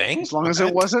that a thing? As long as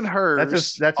it wasn't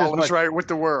hers, that's all is right with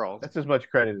the world. That's as much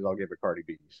credit as I'll give a Cardi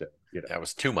B. So, That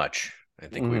was too much. I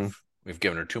think we've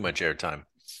given her too much airtime.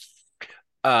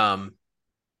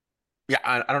 Yeah,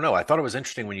 I don't know. I thought it was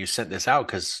interesting when you sent this out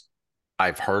because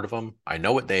I've heard of them. I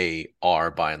know what they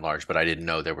are by and large, but I didn't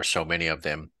know there were so many of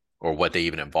them or what they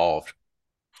even involved.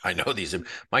 I know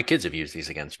my kids have used these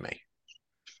against me.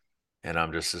 And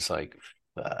I'm just like,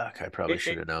 fuck, I probably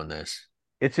should have known this.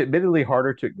 It's admittedly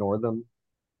harder to ignore them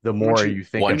the Once more you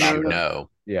think Once about you them. know.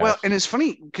 Yes. Well, and it's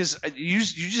funny because you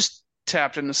just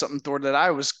tapped into something, Thor, that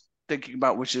I was thinking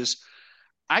about, which is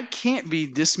I can't be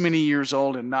this many years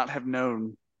old and not have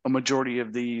known a majority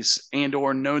of these and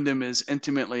or known them as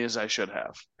intimately as I should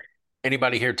have.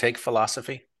 Anybody here take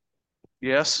philosophy?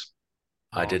 Yes.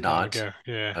 I did Long time not. ago.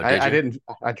 Yeah. Oh, did I you? didn't.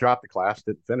 I dropped the class.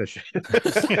 Didn't finish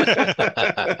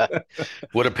it.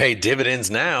 Would have paid dividends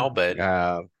now, but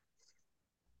I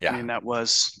yeah. mean, that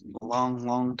was a long,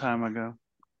 long time ago.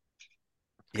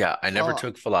 Yeah, I never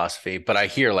took philosophy, but I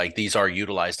hear like these are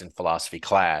utilized in philosophy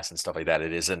class and stuff like that.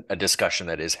 It isn't a discussion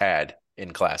that is had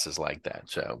in classes like that.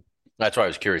 So that's why I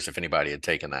was curious if anybody had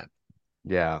taken that.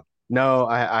 Yeah. No,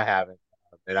 I haven't.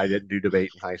 And I didn't do debate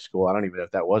in high school. I don't even know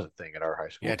if that was a thing at our high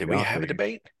school. Yeah, did we have a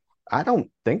debate? I don't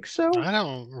think so. I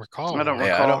don't recall. I don't Yeah, I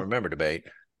recall. don't remember debate.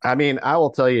 I mean, I will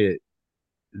tell you,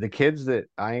 the kids that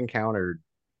I encountered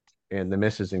and the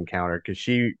missus encountered, because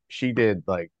she did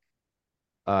like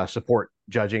support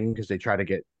judging because they try to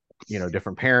get,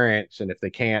 different parents, and if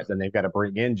they can't, then they've got to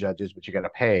bring in judges, but you got to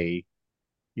pay,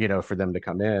 for them to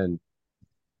come in.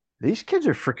 These kids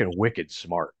are freaking wicked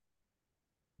smart.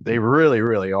 They really,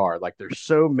 really are. Like they're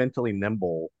so mentally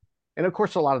nimble. And of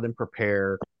course, a lot of them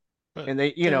prepare But and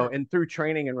they, and through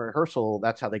training and rehearsal,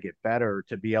 that's how they get better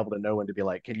to be able to know when to be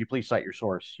like, can you please cite your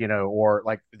source? Or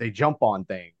like they jump on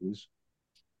things.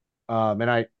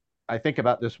 And I think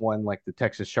about this one, like the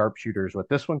Texas sharpshooters, what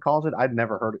this one calls it. I'd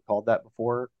never heard it called that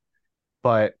before,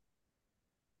 but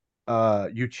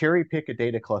you cherry pick a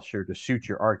data cluster to suit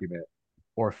your argument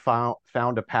or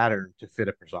found a pattern to fit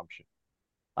a presumption.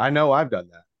 I know I've done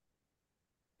that.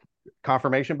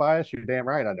 Confirmation bias, you're damn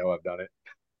right. I know I've done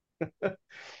it.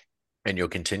 And you'll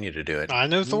continue to do it. I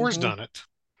know Thor's Mhm. done it.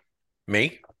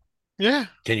 Me? Yeah.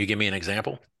 Can you give me an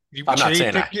example? You I'm not cherry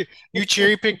saying pick you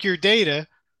cherry pick your data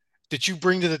that you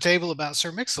bring to the table about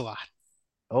Sir Mix-a-Lot.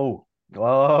 Oh,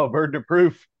 burden of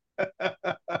proof.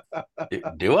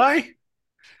 Do I?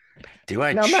 Do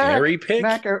I Now, cherry pick?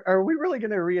 Mac, are we really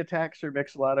going to reattack Sir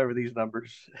Mix-a-Lot over these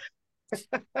numbers?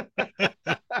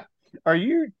 Are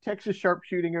you Texas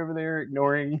sharpshooting over there,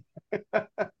 ignoring?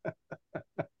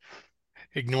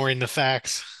 Ignoring the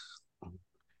facts.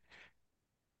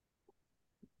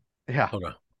 Yeah. Hold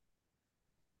on.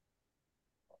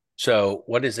 So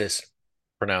what is this?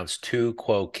 Pronounced tu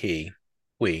quo qui?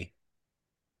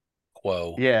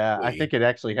 Quo. Yeah, I qui. think it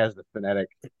actually has the phonetic.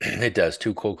 It does.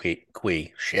 Tu quo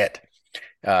qui. Shit.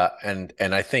 And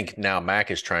I think now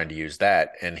Mac is trying to use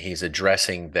that, and he's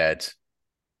addressing that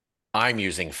I'm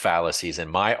using fallacies in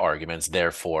my arguments,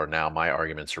 therefore now my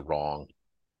arguments are wrong.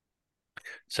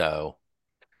 So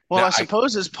Well, now I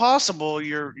suppose it's possible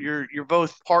you're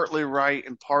both partly right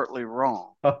and partly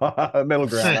wrong. Middle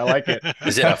ground. I like it.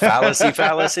 Is it a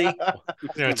fallacy?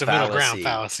 Yeah, it's a middle ground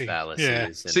Fallacy. fallacy.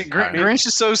 Yeah. See, Grinch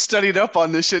is so studied up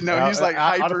on this shit. No, he's like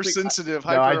hypersensitive,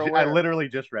 hyper aware. I literally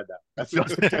just read that.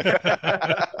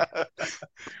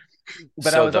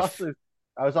 But So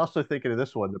I was also thinking of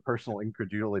this one, the personal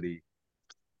incredulity.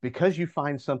 Because you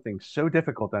find something so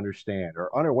difficult to understand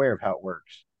or unaware of how it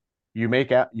works, you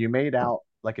made out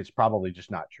like it's probably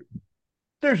just not true.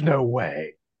 There's no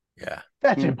way. Yeah.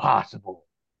 That's impossible.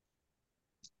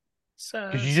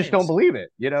 Because you just don't believe it.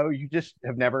 You just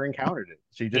have never encountered it.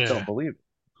 So you just don't believe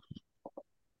it.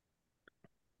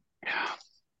 Yeah.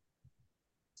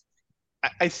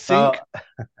 I think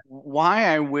why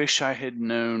I wish I had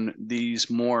known these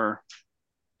more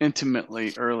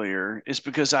intimately earlier is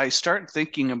because I start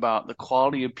thinking about the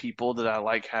quality of people that I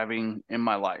like having in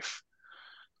my life.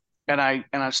 And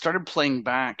I started playing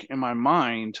back in my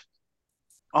mind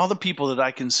all the people that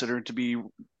I consider to be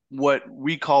what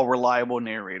we call reliable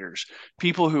narrators.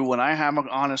 People who, when I have an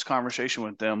honest conversation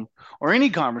with them or any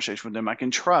conversation with them, I can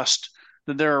trust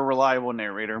that they're a reliable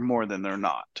narrator more than they're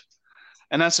not.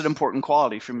 And that's an important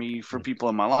quality for me, for people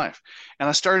in my life. And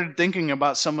I started thinking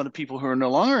about some of the people who are no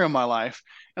longer in my life.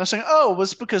 And I was saying, oh, well,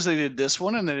 it's because they did this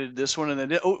one and they did this one and they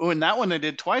did, and that one they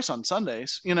did twice on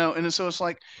Sundays, And so it's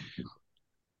like,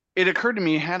 it occurred to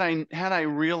me, had I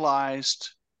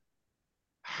realized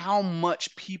how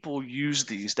much people use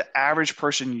these, the average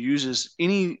person uses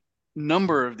any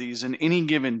number of these in any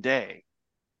given day,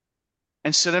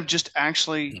 instead of just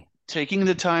actually taking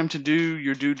the time to do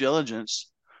your due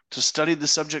diligence, to study the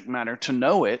subject matter, to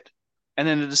know it, and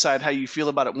then to decide how you feel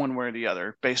about it one way or the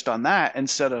other based on that,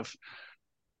 instead of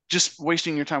just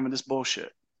wasting your time with this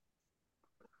bullshit.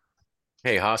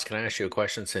 Hey, Haas, can I ask you a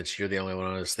question since you're the only one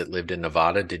of us that lived in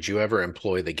Nevada? Did you ever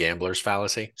employ the gambler's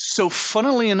fallacy? So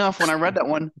funnily enough, when I read that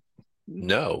one,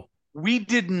 No. we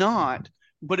did not,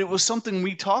 but it was something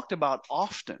we talked about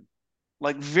often,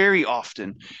 like very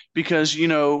often, because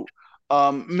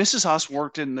Mrs. Haas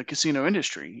worked in the casino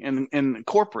industry and in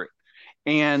corporate,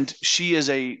 and she is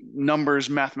a numbers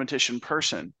mathematician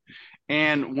person.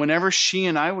 And whenever she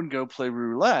and I would go play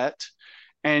roulette,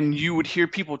 and you would hear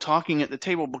people talking at the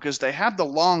table because they have the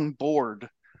long board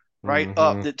right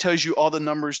up that tells you all the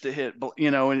numbers to hit,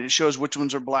 and it shows which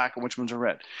ones are black and which ones are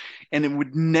red. And it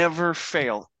would never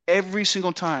fail. Every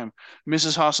single time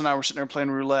Mrs. Haas and I were sitting there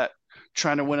playing roulette,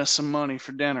 trying to win us some money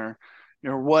for dinner,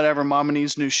 whatever, mama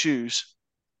needs new shoes.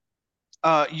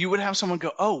 You would have someone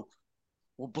go, oh,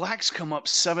 well, black's come up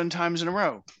 7 times in a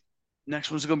row. Next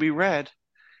one's going to be red.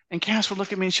 And Cass would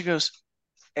look at me and she goes,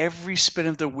 every spin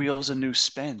of the wheel is a new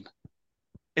spin.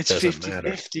 It's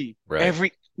 50-50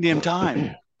 every damn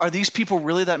time. Are these people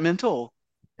really that mental?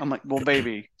 I'm like, well,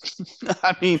 baby.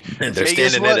 I mean, and they're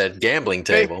standing at a gambling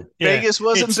table. Vegas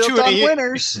wasn't built on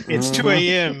winners. It's 2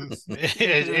 a.m.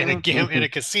 in a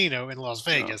casino in Las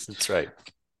Vegas. That's right.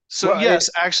 So yes,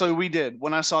 actually, we did.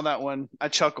 When I saw that one, I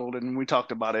chuckled and we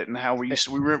talked about it and how we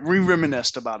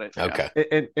reminisced about it. Okay.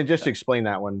 Yeah. And just to explain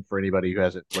that one for anybody who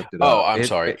hasn't looked it up. Oh, I'm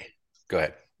sorry. Go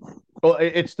ahead. Well,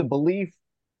 it's the belief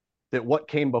that what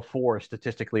came before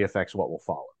statistically affects what will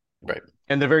follow. Right.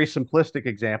 And the very simplistic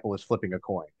example is flipping a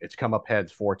coin. It's come up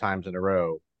heads 4 times in a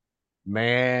row.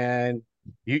 Man,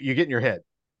 you get in your head,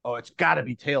 oh, it's got to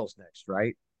be tails next,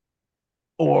 right?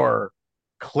 Or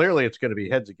clearly it's going to be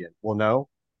heads again. Well, no,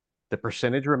 the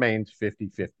percentage remains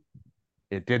 50-50.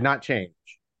 It did not change.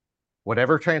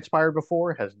 Whatever transpired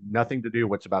before has nothing to do with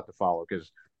what's about to follow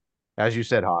because, as you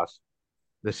said, Haas,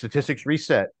 the statistics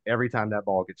reset every time that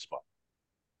ball gets spun.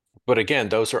 But again,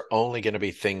 those are only going to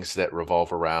be things that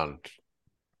revolve around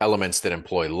elements that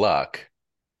employ luck,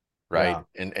 right?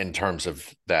 Yeah. In terms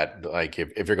of that, like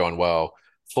if you're going, well,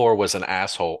 Thor was an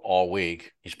asshole all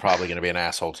week, he's probably going to be an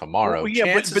asshole tomorrow. Well,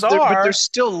 yeah, but there's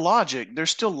still logic.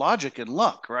 There's still logic in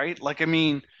luck, right? Like, I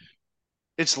mean,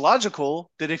 it's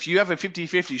logical that if you have a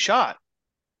 50-50 shot,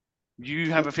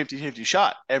 you have a 50-50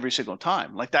 shot every single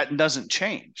time. Like that doesn't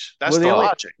change. That's the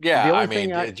logic. Yeah, I mean,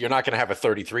 you're not going to have a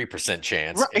 33%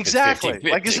 chance. Right, exactly.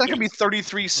 Like it's not going to be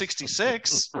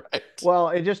 33-66. Right. Well,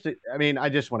 I just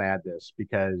want to add this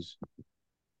because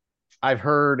I've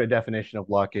heard a definition of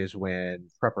luck is when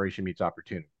preparation meets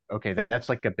opportunity. Okay, that's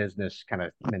like a business kind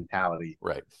of mentality.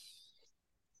 Right.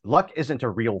 Luck isn't a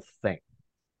real thing.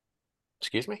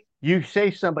 Excuse me? You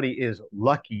say somebody is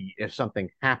lucky if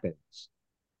something happens.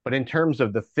 But in terms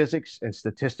of the physics and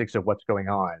statistics of what's going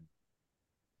on,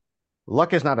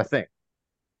 luck is not a thing.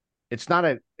 It's not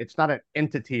an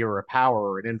entity or a power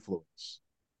or an influence.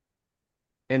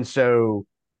 And so,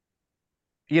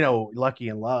 lucky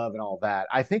and love and all that.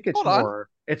 I think it's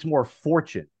more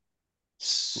fortune.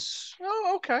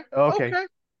 Oh, okay. Okay.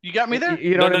 You got me there.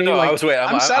 You know what I mean? No. Like,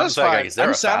 I'm satisfied. Like, is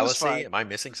there a fallacy? Am I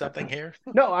missing something here?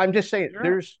 No, I'm just saying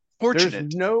there's fortunate.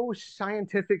 There's no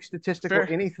scientific, statistical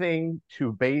anything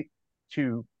to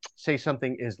say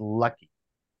something is lucky.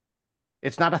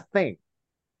 It's not a thing.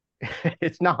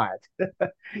 It's not.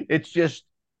 It's just.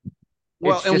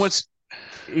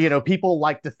 People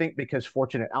like to think because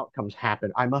fortunate outcomes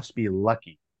happen, I must be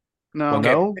lucky. No,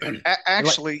 well, no.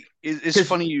 Actually, it's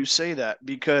funny you say that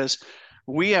because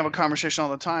we have a conversation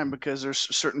all the time because there's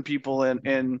certain people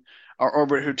in our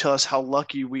orbit who tell us how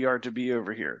lucky we are to be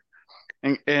over here.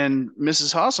 And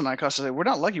Mrs. Haas and I constantly say, we're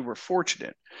not lucky, we're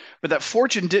fortunate. But that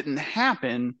fortune didn't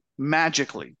happen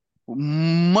magically.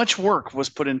 Much work was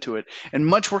put into it, and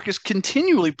much work is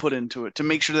continually put into it to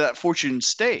make sure that fortune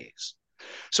stays.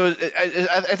 So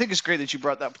I think it's great that you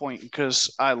brought that point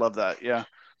because I love that. Yeah.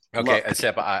 Okay,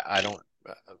 except I don't.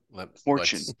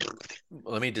 Fortune.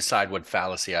 Let me decide what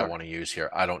fallacy I want to use here.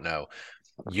 I don't know.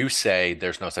 You say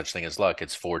there's no such thing as luck.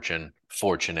 It's fortune,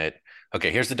 fortunate.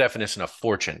 Okay, here's the definition of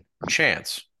fortune: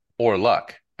 chance or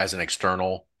luck as an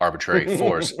external arbitrary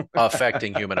force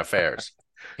affecting human affairs.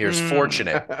 Here's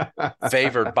fortunate,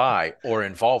 favored by or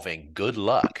involving good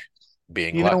luck,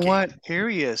 being lucky. You know what? Here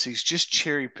he is. He's just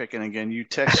cherry picking again. You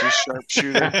Texas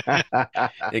sharpshooter.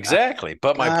 Exactly.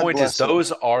 But my point is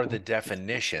those are the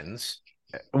definitions.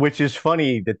 Which is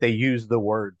funny that they use the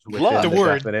words within the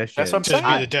word definition. That's what I'm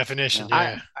saying. The definition.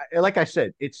 Yeah. Like I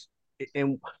said,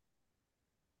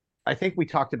 I think we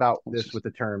talked about this with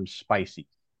the term spicy.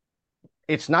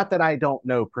 It's not that I don't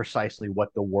know precisely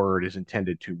what the word is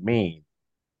intended to mean.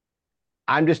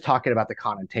 I'm just talking about the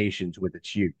connotations with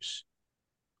its use.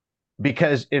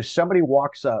 Because if somebody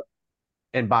walks up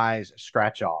and buys a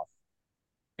scratch off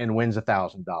and wins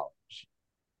 $1,000,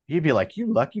 you'd be like,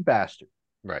 you lucky bastard.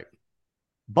 Right.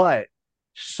 But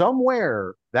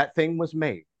somewhere that thing was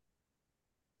made.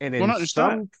 And in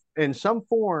in some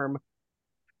form,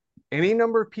 any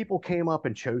number of people came up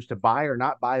and chose to buy or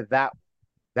not buy that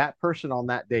person on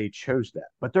that day chose that.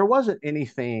 But there wasn't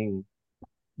anything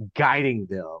guiding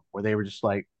them where they were just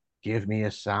like, give me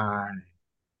a sign.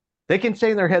 They can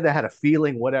say in their head they had a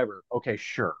feeling, whatever. Okay,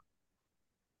 sure.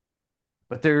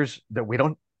 But there's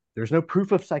no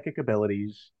proof of psychic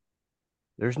abilities.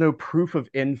 There's no proof of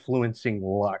influencing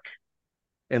luck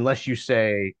unless you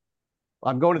say,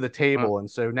 I'm going to the table.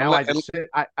 And so now I just sit,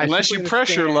 I unless you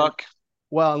pressure luck.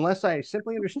 Well, unless I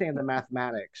simply understand the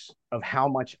mathematics of how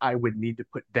much I would need to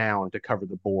put down to cover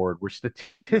the board, where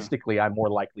statistically I'm more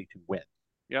likely to win.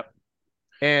 Yep.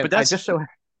 And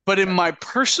but in my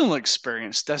personal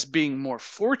experience, that's being more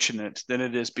fortunate than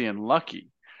it is being lucky.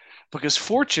 Because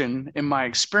fortune, in my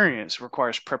experience,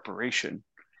 requires preparation.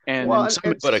 And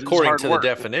but according to the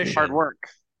definition, hard work.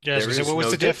 Yes, what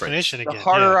was the definition again?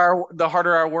 The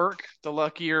harder I work, the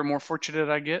luckier, more fortunate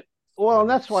I get. Well, and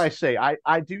that's why I say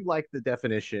I do like the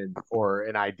definition or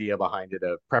an idea behind it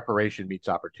of preparation meets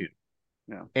opportunity.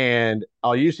 Yeah. And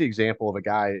I'll use the example of a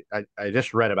guy I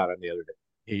just read about him the other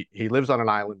day. He lives on an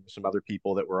island with some other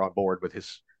people that were on board with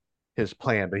his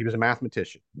plan, but he was a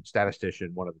mathematician,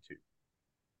 statistician, one of the two.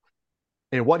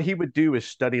 And what he would do is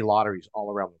study lotteries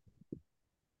all around the world.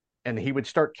 And he would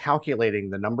start calculating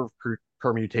the number of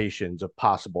permutations of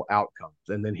possible outcomes.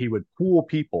 And then he would pool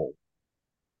people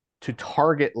to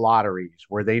target lotteries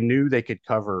where they knew they could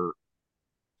cover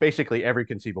basically every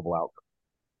conceivable outcome.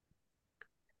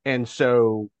 And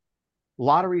so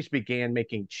lotteries began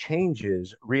making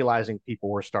changes, realizing people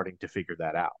were starting to figure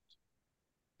that out.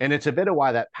 And it's a bit of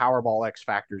why that Powerball X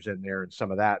factor's in there and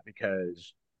some of that,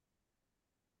 because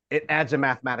it adds a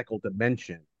mathematical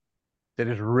dimension that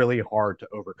is really hard to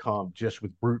overcome just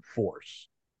with brute force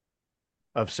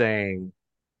of saying,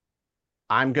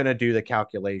 I'm going to do the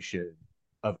calculation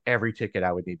of every ticket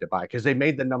I would need to buy, because they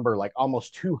made the number like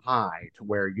almost too high to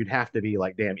where you'd have to be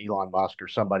like, damn, Elon Musk or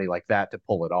somebody like that to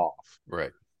pull it off.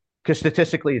 Right. Because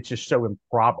statistically, it's just so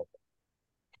improbable.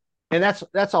 And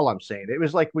that's all I'm saying. It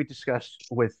was like we discussed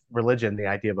with religion, the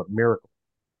idea of a miracle.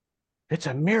 It's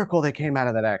a miracle they came out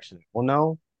of that accident. Well,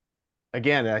 no.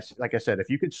 Again, like I said, if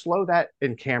you could slow that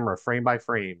in camera frame by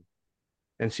frame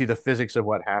and see the physics of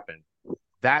what happened,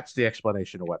 that's the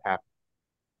explanation of what happened.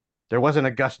 There wasn't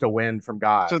a gust of wind from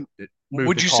God. So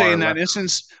would you say in that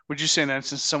instance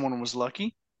someone was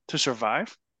lucky to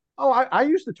survive? Oh, I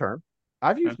use the term.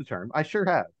 I've used the term. I sure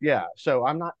have. Yeah. So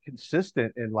I'm not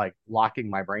consistent in like locking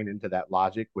my brain into that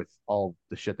logic with all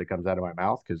the shit that comes out of my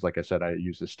mouth. Cause like I said, I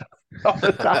use this stuff all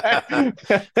the time.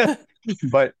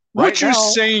 But what you're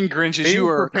saying, Grinch, is you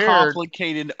are a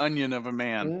complicated onion of a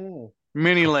man.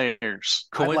 Many layers.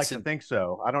 I'd like to think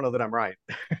so. I don't know that I'm right.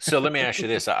 So let me ask you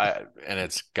this, and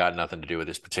it's got nothing to do with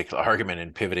this particular argument,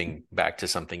 and pivoting back to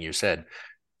something you said,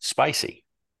 spicy.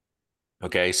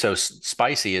 Okay, so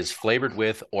spicy is flavored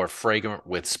with or fragrant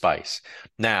with spice.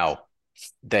 Now,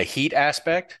 the heat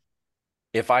aspect,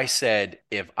 if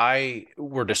I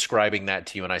were describing that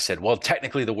to you and I said, well,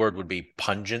 technically the word would be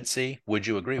pungency, would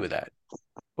you agree with that?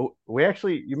 We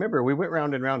actually, you remember, we went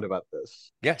round and round about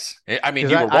this. Yes. I mean,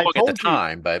 you were wrong at the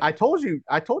time, but I told you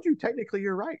technically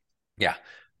you're right. Yeah.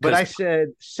 But I said,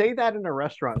 say that in a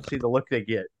restaurant and see the look they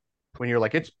get when you're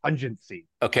like, it's pungency.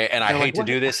 Okay. And I hate to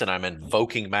do this, and I'm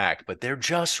invoking Mac, but they're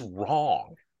just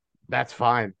wrong. That's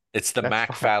fine. It's the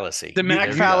Mac fallacy. The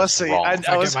Mac fallacy.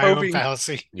 I was hoping.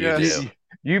 Fallacy.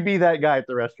 You be that guy at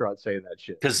the restaurant saying that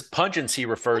shit. Because pungency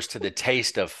refers to the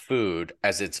taste of food,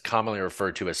 as it's commonly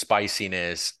referred to as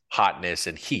spiciness, hotness,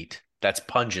 and heat. That's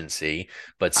pungency.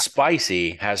 But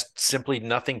spicy has simply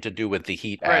nothing to do with the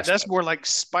heat aspect. That's more like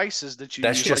spices that you.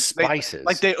 That's just spices.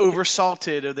 Like they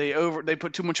oversalted, or they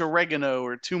put too much oregano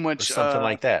or too much or something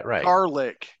like that. Right.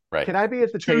 Garlic. Right. Can I be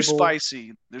at the table? Too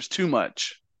spicy. There's too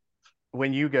much.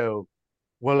 When you go,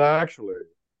 well, actually.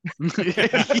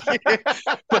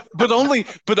 but only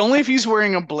if he's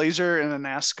wearing a blazer and an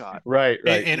ascot, right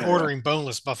and ordering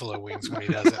boneless buffalo wings when he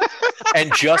does it.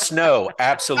 And just know,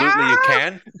 absolutely you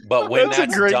can, but when that's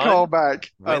a great done, callback.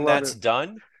 When that's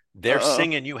done, they're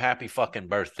singing you happy fucking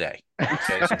birthday.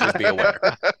 Okay, so just be aware.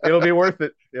 It'll be worth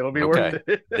it. Worth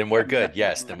it. Then we're good.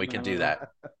 Yes, then we can do that.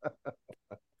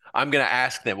 I'm going to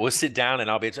ask them. We'll sit down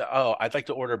and I'll be, I'd like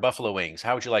to order buffalo wings.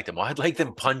 How would you like them? Well, I'd like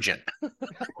them pungent.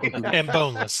 And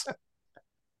boneless.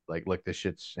 Like, look, this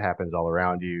shit happens all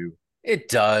around you. It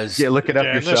does. Yeah, look it up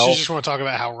yourself. Unless you just want to talk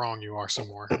about how wrong you are some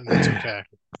more. And that's okay.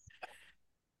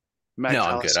 No,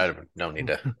 I'm good. I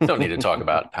don't need to talk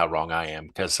about how wrong I am,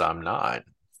 because I'm not.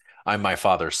 I'm my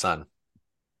father's son.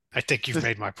 I think you've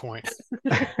made my point.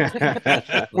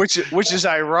 Which is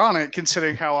ironic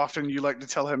considering how often you like to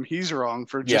tell him he's wrong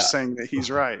for just saying that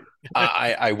he's right.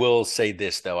 I will say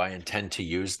this though, I intend to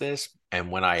use this,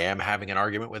 and when I am having an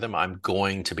argument with him, I'm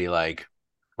going to be like,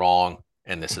 wrong,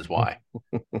 and this is why.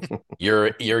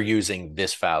 You're using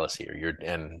this fallacy,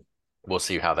 and we'll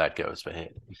see how that goes. But I'm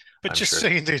just sure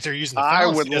saying that they're using the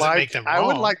fallacy doesn't make them wrong. I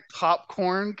would like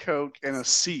popcorn, Coke, and a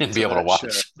seat and be able to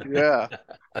watch. Yeah.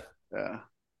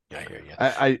 I hear you.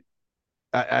 I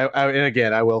and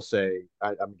again, I will say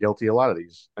I'm guilty of a lot of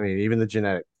these. I mean, even the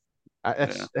genetic.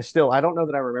 Still, I don't know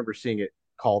that I remember seeing it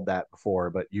called that before,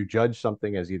 but you judge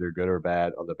something as either good or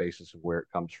bad on the basis of where it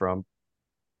comes from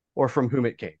or from whom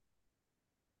it came.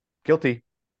 Guilty.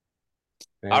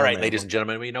 All right, ladies and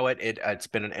gentlemen, you know what? It's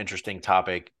been an interesting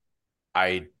topic.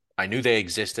 I knew they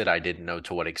existed. I didn't know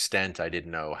to what extent. I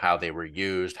didn't know how they were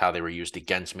used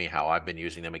against me, how I've been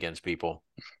using them against people.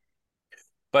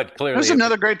 But clearly, it was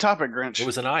another great topic, Grinch. It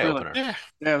was an eye opener. Yeah,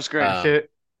 it was great.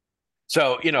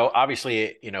 So,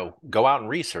 obviously, go out and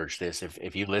research this.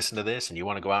 If you listen to this and you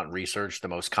want to go out and research the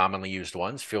most commonly used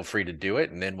ones, feel free to do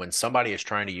it. And then when somebody is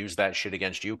trying to use that shit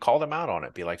against you, call them out on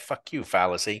it. Be like, fuck you,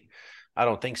 fallacy. I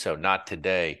don't think so. Not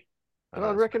today.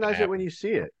 Well, recognize it when you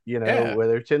see it,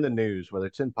 whether it's in the news, whether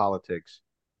it's in politics.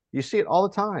 You see it all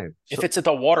the time. If it's at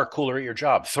the water cooler at your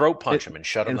job, throat punch them and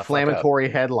shut them the fuck up. Inflammatory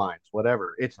headlines,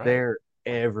 whatever. It's there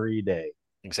every day.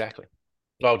 Exactly.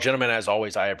 Well, gentlemen, as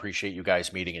always, I appreciate you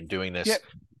guys meeting and doing this. Yeah,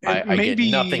 I get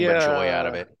nothing but joy out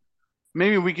of it.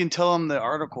 Maybe we can tell them the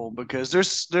article because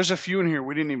there's a few in here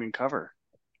we didn't even cover.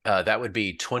 That would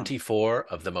be 24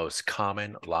 of the most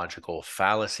common logical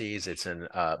fallacies. It's in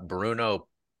Bruno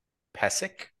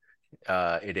Pesek.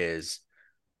 It is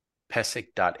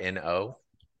pesek.no.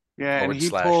 Yeah, and he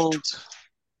pulled.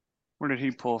 Where did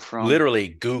he pull from? Literally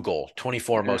Google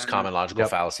 24 most common logical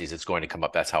fallacies. It's going to come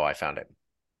up. That's how I found it.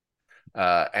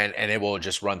 And it will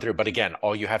just run through. But again,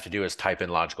 all you have to do is type in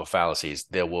logical fallacies.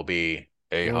 There will be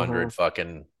 100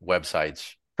 fucking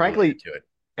websites. Frankly, to it.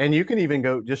 And you can even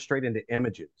go just straight into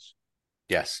images.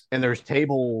 Yes. And there's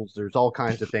tables, there's all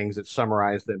kinds of things that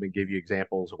summarize them and give you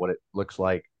examples of what it looks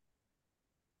like.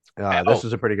 This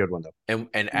is a pretty good one, though.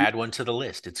 And add one to the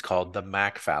list. It's called the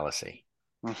Mac fallacy.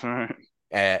 That's right.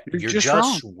 You're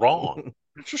just wrong.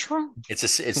 You're just wrong. It's the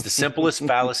simplest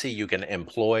fallacy you can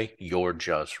employ. You're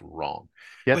just wrong.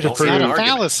 But it's not a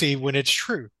fallacy when it's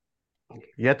true.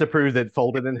 You have to prove that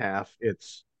folded in half,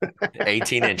 it's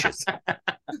 18 inches.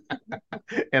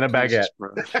 And a baguette.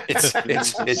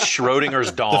 It's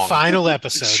Schrodinger's dong. The final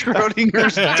episode.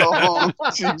 Schrodinger's dong.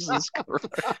 Jesus Christ.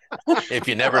 If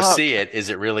you never see it, is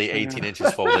it really 18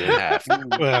 inches folded in half?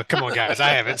 Well, come on, guys. I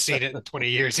haven't seen it in 20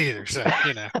 years either. So,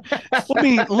 I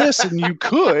mean, listen, you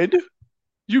could.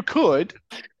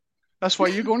 That's why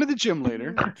you're going to the gym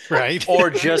later. Right. Or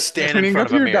just stand in front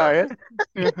of a mirror.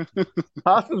 Diet.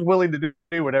 Haas is willing to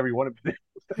do whatever you want him to do.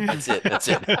 That's it.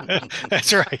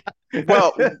 That's right.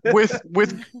 Well, with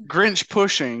Grinch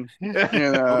pushing,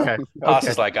 Haas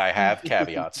is like, I have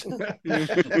caveats.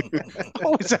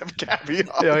 Always have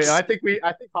caveats. I think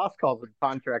Haas calls them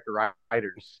contractor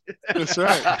riders. That's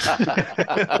right.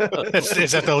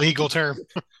 Is that the legal term?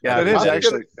 Yeah, it is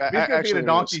actually. Actually, a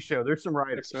donkey show. There's some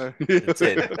riders. That's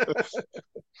it.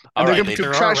 And they're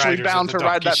contractually bound to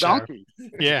ride that donkey.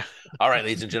 Yeah. All right,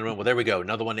 ladies and gentlemen. Well, there we go.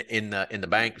 Another one in the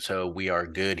bank. So we are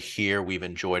good here. We've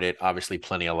enjoyed it. Obviously,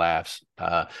 plenty of laughs.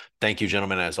 Thank you,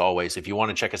 gentlemen, as always. If you want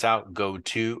to check us out,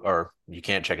 or you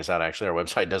can't check us out, actually. Our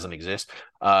website doesn't exist.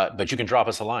 But you can drop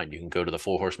us a line. You can go to the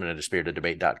Four Horsemen of Dispirited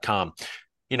Debate.com.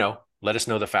 Let us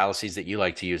know the fallacies that you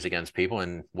like to use against people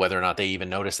and whether or not they even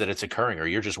notice that it's occurring, or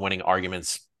you're just winning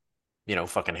arguments,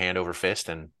 fucking hand over fist,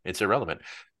 and it's irrelevant.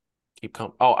 Keep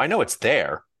coming. Oh, I know it's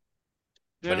there,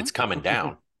 but it's coming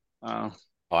down. Oh,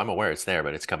 I'm aware it's there,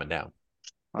 but it's coming down.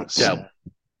 So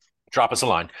drop us a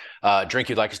line. Drink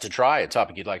you'd like us to try, a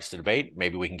topic you'd like us to debate.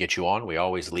 Maybe we can get you on. We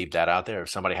always leave that out there. If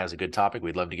somebody has a good topic,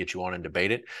 we'd love to get you on and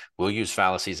debate it. We'll use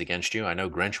fallacies against you. I know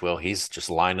Grinch will. He's just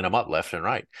lining them up left and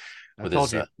right. I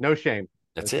told you. No shame.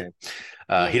 That's it.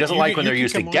 He doesn't like when they're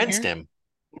used against him.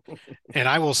 And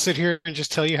I will sit here and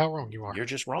just tell you how wrong you are. You're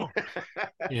just wrong.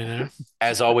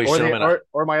 As always, gentlemen.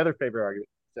 Or my other favorite argument.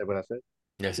 Said what I said.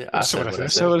 Yes, I said what I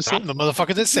said. I'm the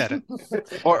motherfucker that said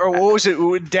it. or what was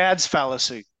it? Dad's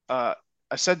fallacy. I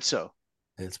said so.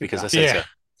 It's because I said so.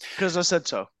 Because I said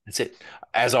so. That's it.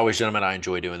 As always, gentlemen, I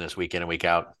enjoy doing this week in and week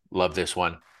out. Love this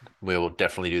one. We will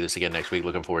definitely do this again next week.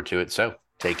 Looking forward to it. So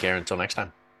take care until next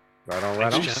time. Right on,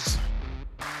 right on. Thanks, gents.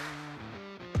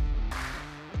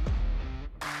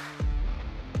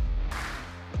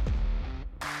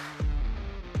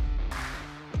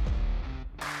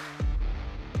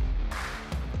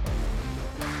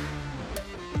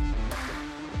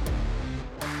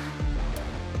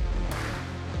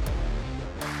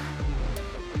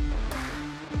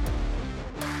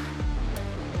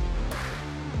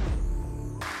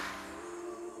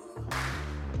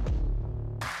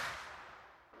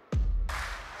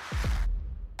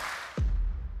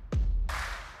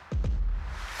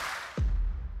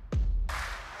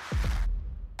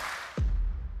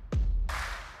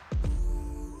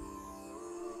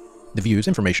 The views,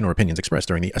 information, or opinions expressed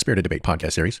during the A Spirited Debate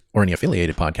podcast series or any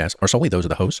affiliated podcast are solely those of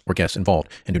the hosts or guests involved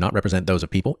and do not represent those of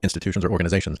people, institutions, or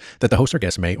organizations that the host or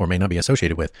guests may or may not be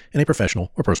associated with in a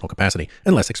professional or personal capacity,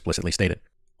 unless explicitly stated.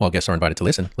 While guests are invited to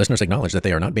listen, listeners acknowledge that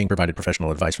they are not being provided professional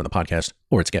advice from the podcast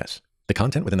or its guests. The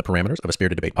content within the parameters of A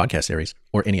Spirited Debate podcast series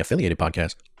or any affiliated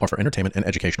podcast are for entertainment and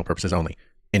educational purposes only.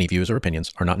 Any views or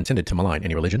opinions are not intended to malign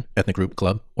any religion, ethnic group,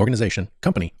 club, organization,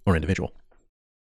 company, or individual.